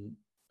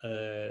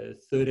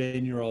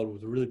 13-year-old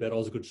with a really bad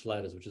Osgood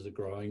Schlatters, which is a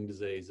growing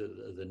disease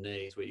of the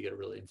knees, where you get a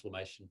real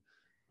inflammation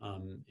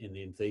in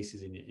the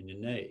entheses in your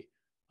knee,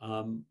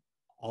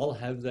 I'll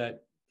have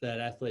that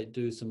athlete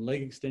do some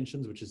leg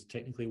extensions, which is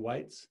technically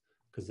weights.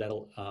 because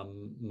that'll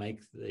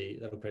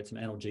that'll create some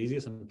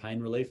analgesia, some pain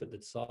relief at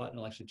the site, and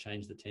it'll actually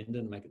change the tendon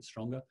and make it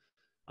stronger.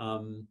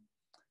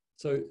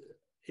 So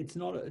it's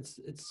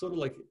sort of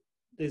like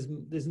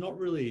there's not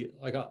really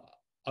like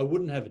I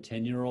wouldn't have a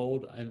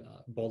 10-year-old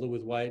bother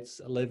with weights.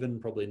 11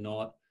 probably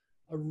not.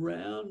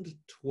 Around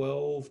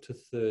 12 to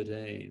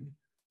 13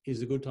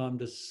 is a good time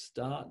to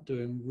start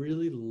doing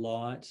really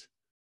light,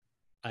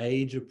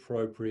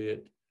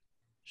 age-appropriate,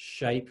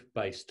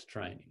 shape-based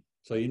training.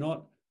 So you're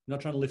not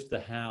trying to lift the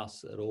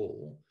house at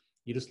all.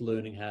 You're just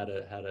learning how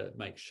to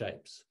make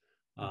shapes.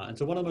 And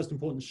so one of the most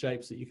important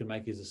shapes that you can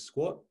make is a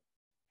squat,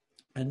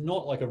 and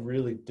not like a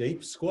really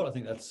deep squat. I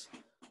think that's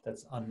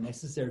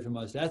unnecessary for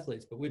most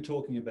athletes. But we're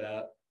talking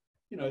about,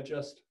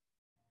 just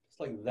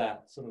like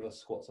that sort of a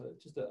squat. So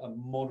just a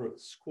moderate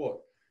squat.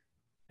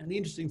 And the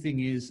interesting thing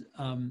is,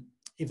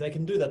 if they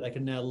can do that, they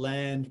can now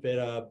land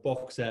better,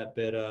 box out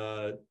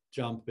better,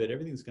 jump better.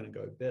 Everything's going to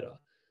go better.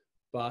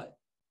 But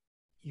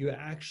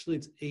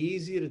it's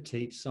easier to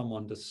teach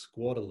someone to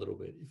squat a little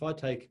bit. If I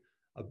take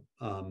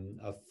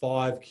a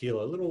 5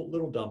 kilo,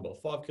 little dumbbell,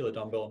 5 kilo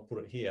dumbbell, and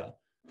put it here,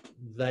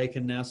 they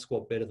can now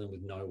squat better than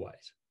with no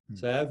weight.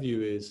 So our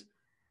view is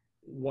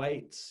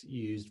weights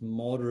used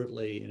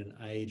moderately in an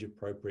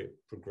age-appropriate,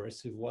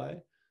 progressive way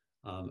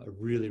are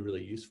really,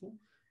 really useful.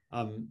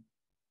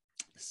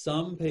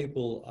 Some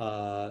people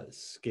are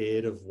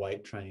scared of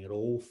weight training at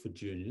all for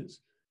juniors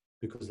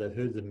because they've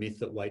heard the myth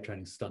that weight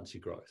training stunts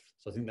your growth.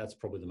 So I think that's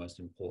probably the most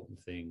important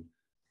thing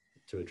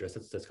to address.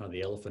 That's kind of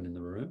the elephant in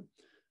the room.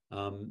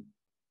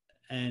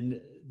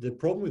 And the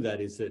problem with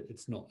that is that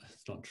it's not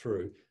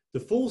true. The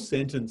full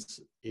sentence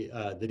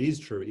that is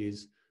true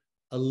is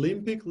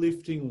Olympic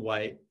lifting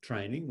weight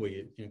training, where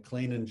you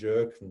clean and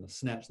jerk and the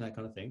snatch and that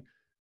kind of thing.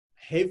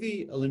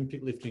 Heavy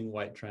Olympic lifting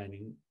weight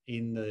training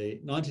in the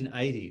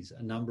 1980s,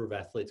 a number of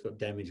athletes got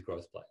damaged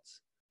growth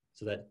plates.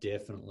 So that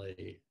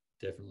definitely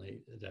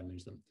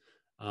damaged them.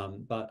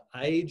 But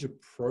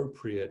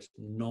age-appropriate,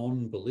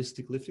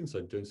 non-ballistic lifting, so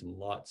doing some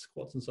light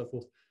squats and so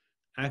forth,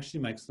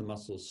 actually makes the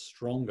muscles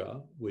stronger,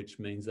 which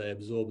means they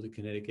absorb the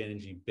kinetic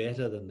energy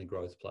better than the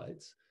growth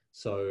plates.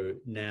 So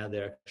now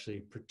they're actually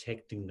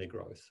protecting their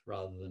growth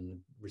rather than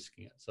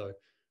risking it. So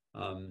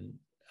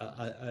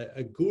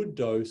a good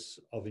dose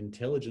of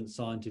intelligent,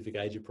 scientific,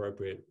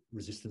 age-appropriate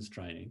resistance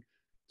training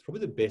is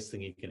probably the best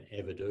thing you can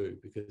ever do,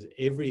 because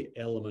every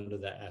element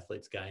of that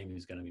athlete's game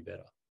is going to be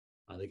better.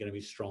 They're going to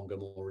be stronger,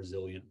 more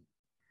resilient,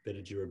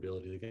 better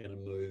durability. They're going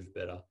to move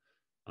better,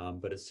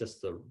 but it's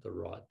just the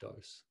right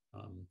dose,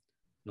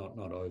 not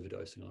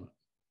overdosing on it.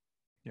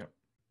 Yep,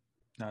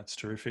 that's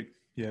terrific.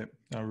 Yeah,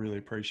 I really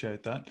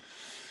appreciate that.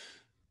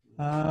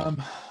 I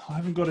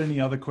haven't got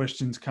any other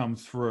questions come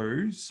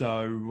through,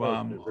 so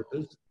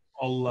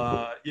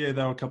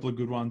there were a couple of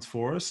good ones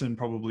for us, and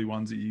probably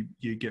ones that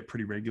you get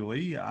pretty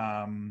regularly.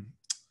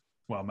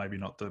 Well, maybe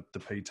not the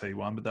PT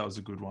one, but that was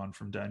a good one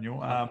from Daniel.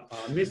 I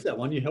missed that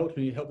one. You helped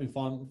me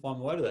find my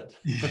way to that.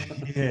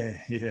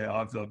 yeah.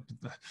 I've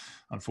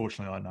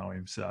unfortunately I know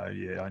him, so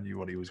yeah, I knew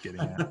what he was getting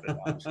at.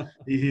 But,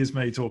 he hears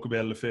me talk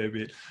about it a fair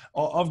bit.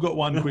 I've got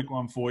one quick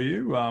one for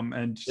you,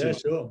 and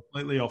just sure.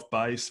 Completely off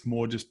base,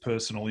 more just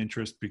personal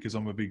interest because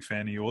I'm a big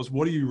fan of yours.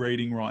 What are you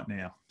reading right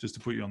now? Just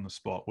to put you on the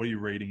spot, what are you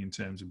reading in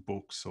terms of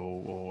books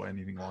or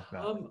anything like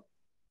that?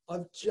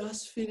 I've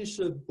just finished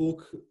a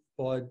book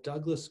by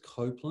Douglas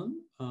Copeland,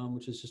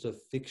 which is just a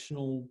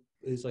fictional,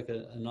 is like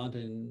a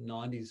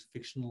 1990s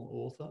fictional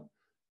author,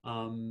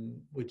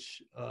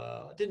 which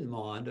I didn't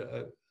mind.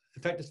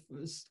 In fact,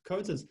 it's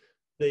coincidence.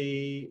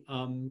 The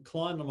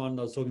client of mine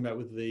I was talking about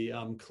with the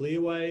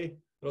Clearway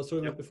that I was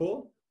talking about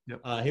before,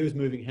 he was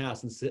moving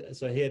house, and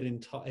so he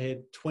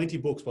had 20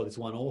 books by this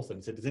one author,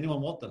 and said, "Does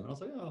anyone want them?" And I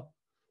was like, "Oh,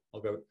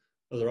 I'll go."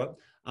 That was all right.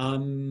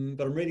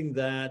 But I'm reading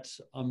that.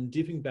 I'm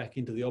dipping back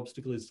into The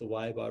Obstacle is the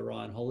Way by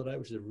Ryan Holiday,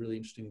 which is a really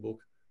interesting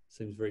book.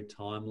 Seems very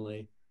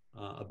timely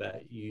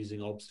about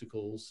using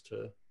obstacles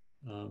to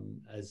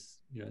as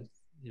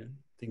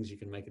things you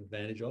can make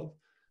advantage of.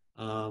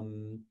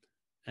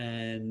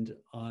 And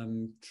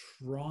I'm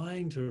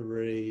trying to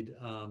read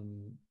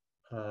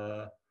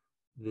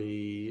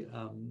the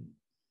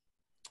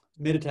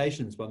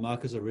Meditations by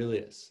Marcus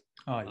Aurelius.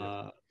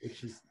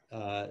 Which is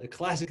a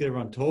classic that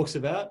everyone talks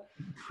about,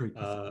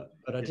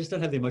 but I just don't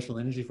have the emotional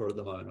energy for it at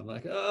the moment. I'm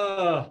like,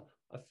 I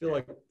feel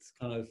like it's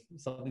kind of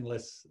something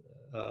less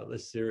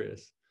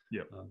serious.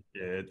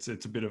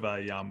 It's a bit of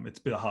it's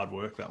a bit of hard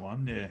work, that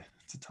one. Yeah,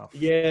 it's a tough.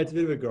 Yeah, it's a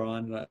bit of a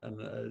grind, and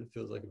it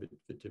feels like a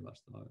bit too much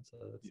at the moment. So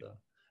that's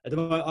at the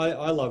moment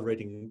I love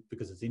reading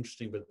because it's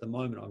interesting, but at the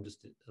moment I'm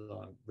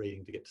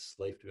reading to get to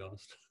sleep, to be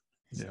honest.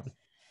 Yeah,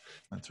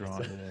 that's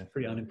right. Yeah,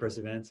 pretty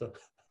unimpressive answer.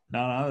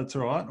 No, that's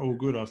all right. All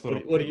good. I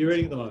thought. What are you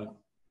reading at the moment?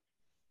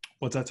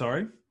 What's that?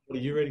 Sorry. What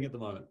are you reading at the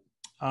moment?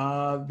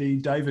 The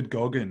David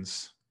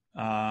Goggins.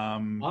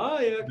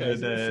 Okay.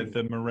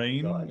 The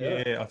Marine.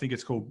 Right, I think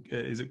it's called.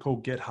 Is it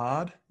called Get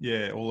Hard?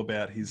 Yeah, all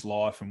about his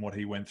life and what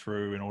he went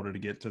through in order to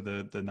get to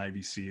the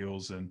Navy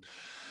SEALs, and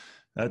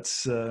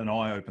that's an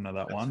eye opener.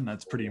 That one.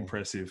 That's pretty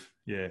impressive.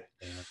 Yeah.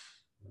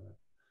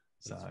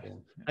 So,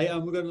 hey,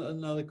 we've got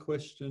another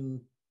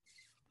question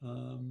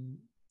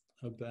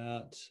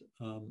about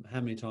how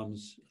many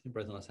times. I think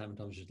Brendan asked how many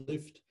times you should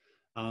lift.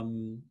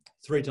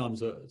 3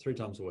 times a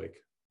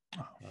week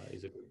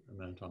is a good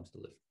amount of times to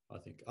lift. I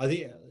think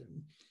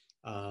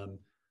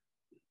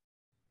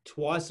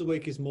twice a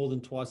week is more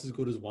than twice as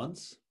good as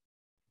once.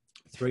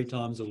 3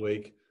 times a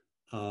week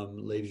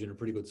leaves you in a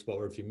pretty good spot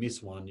where if you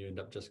miss one, you end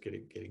up just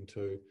getting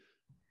 2.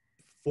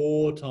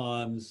 4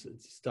 times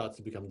it starts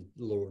to become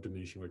the law of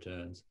diminishing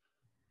returns.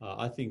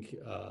 I think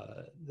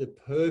the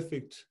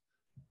perfect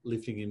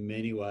lifting in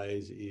many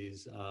ways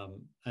is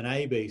an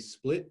A-B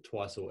split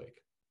twice a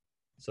week.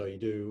 So you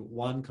do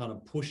one kind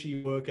of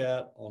pushy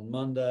workout on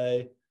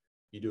Monday,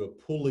 you do a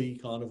pulley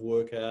kind of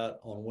workout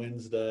on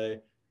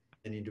Wednesday,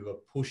 and you do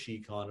a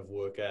pushy kind of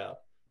workout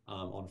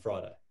on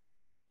Friday.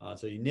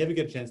 So you never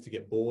get a chance to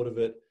get bored of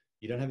it.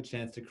 You don't have a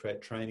chance to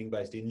create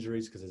training-based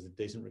injuries because there's a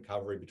decent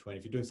recovery between.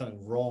 If you're doing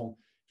something wrong,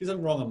 if you're doing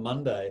something wrong on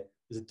Monday,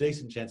 there's a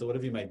decent chance that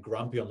whatever you made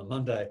grumpy on the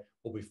Monday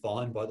will be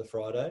fine by the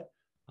Friday.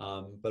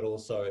 But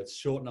also it's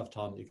short enough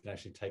time that you can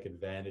actually take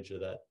advantage of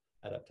that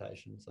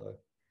adaptation. So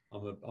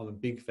I'm a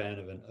big fan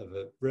of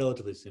a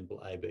relatively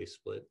simple A-B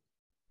split.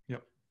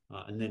 Yep.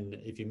 And then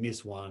if you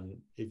miss one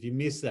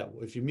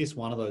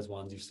of those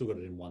ones, you've still got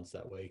it in once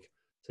that week.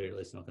 So you're at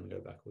least not going to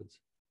go backwards.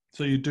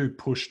 So you do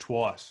push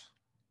twice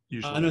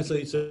usually. I know. So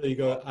you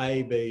go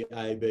A, B,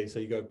 A, B. So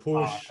you go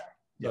push.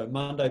 Yep. So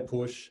Monday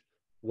push,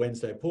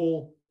 Wednesday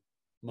pull,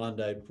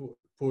 Monday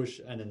push,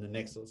 and then the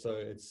next. So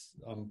it's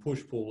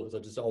push pull. So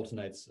it just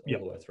alternates all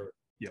the way through.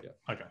 Yeah.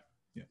 Okay.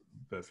 Yeah.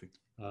 Perfect.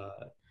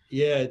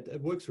 Yeah,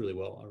 it works really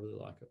well. I really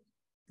like it.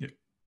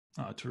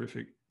 Yeah.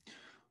 Terrific.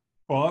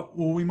 All right.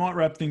 Well, we might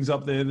wrap things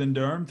up there then,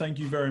 Durham. Thank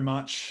you very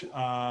much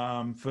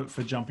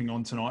for jumping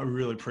on tonight. We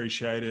really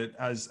appreciate it.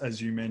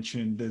 As you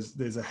mentioned,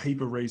 there's a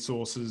heap of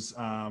resources.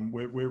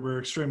 We're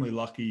extremely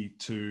lucky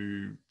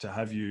to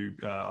have you,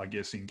 I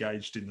guess,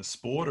 engaged in the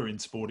sport or in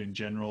sport in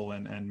general,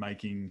 and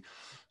making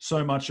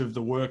so much of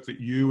the work that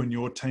you and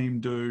your team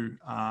do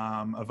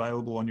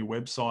available on your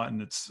website.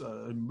 And it's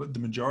the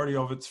majority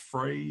of it's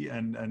free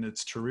and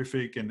it's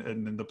terrific.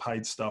 And the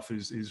paid stuff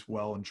is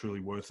well and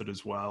truly worth it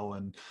as well.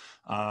 And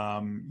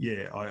I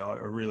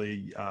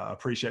really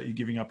appreciate you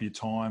giving up your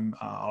time.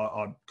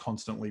 I'm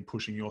constantly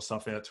pushing your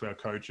stuff out to our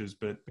coaches,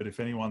 but if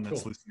anyone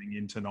that's listening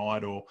in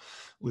tonight or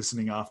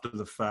listening after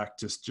the fact,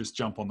 just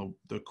jump on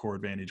the Core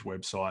Advantage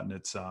website, and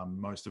it's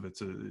most of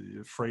it's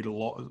free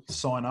to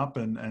sign up,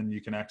 and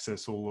you can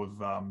access all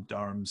of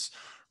Durham's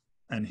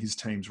and his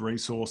team's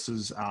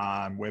resources,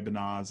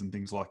 webinars and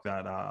things like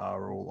that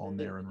are all on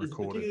there and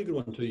recorded. It's a good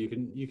one too.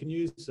 You can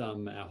use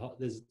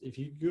if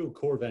you Google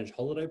Core Advantage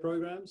holiday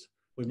programs.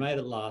 We made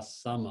it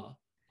last summer,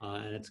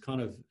 and it's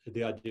kind of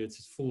the idea. It's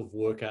just full of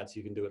workouts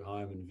you can do at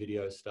home and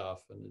video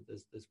stuff, and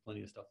there's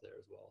plenty of stuff there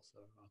as well.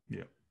 So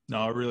yeah, no,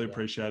 I really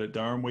appreciate it,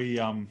 Durham. We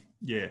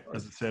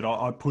as I said,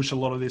 I push a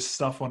lot of this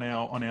stuff on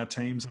our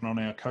teams and on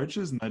our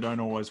coaches, and they don't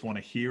always want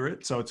to hear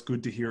it. So it's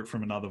good to hear it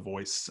from another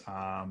voice,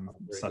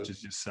 such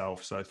as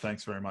yourself. So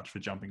thanks very much for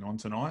jumping on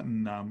tonight,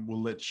 and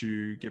we'll let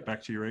you get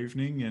back to your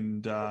evening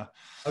and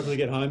hopefully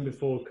get home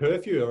before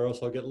curfew, or else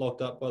I'll get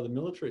locked up by the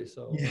military.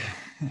 So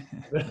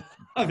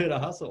I better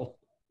hustle.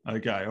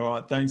 Okay, all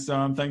right. Thanks,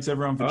 Durham. Thanks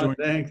everyone for joining.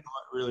 Thanks.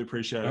 I really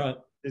appreciate it. All right,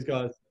 these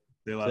guys.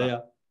 See you later. See ya.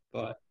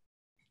 Bye.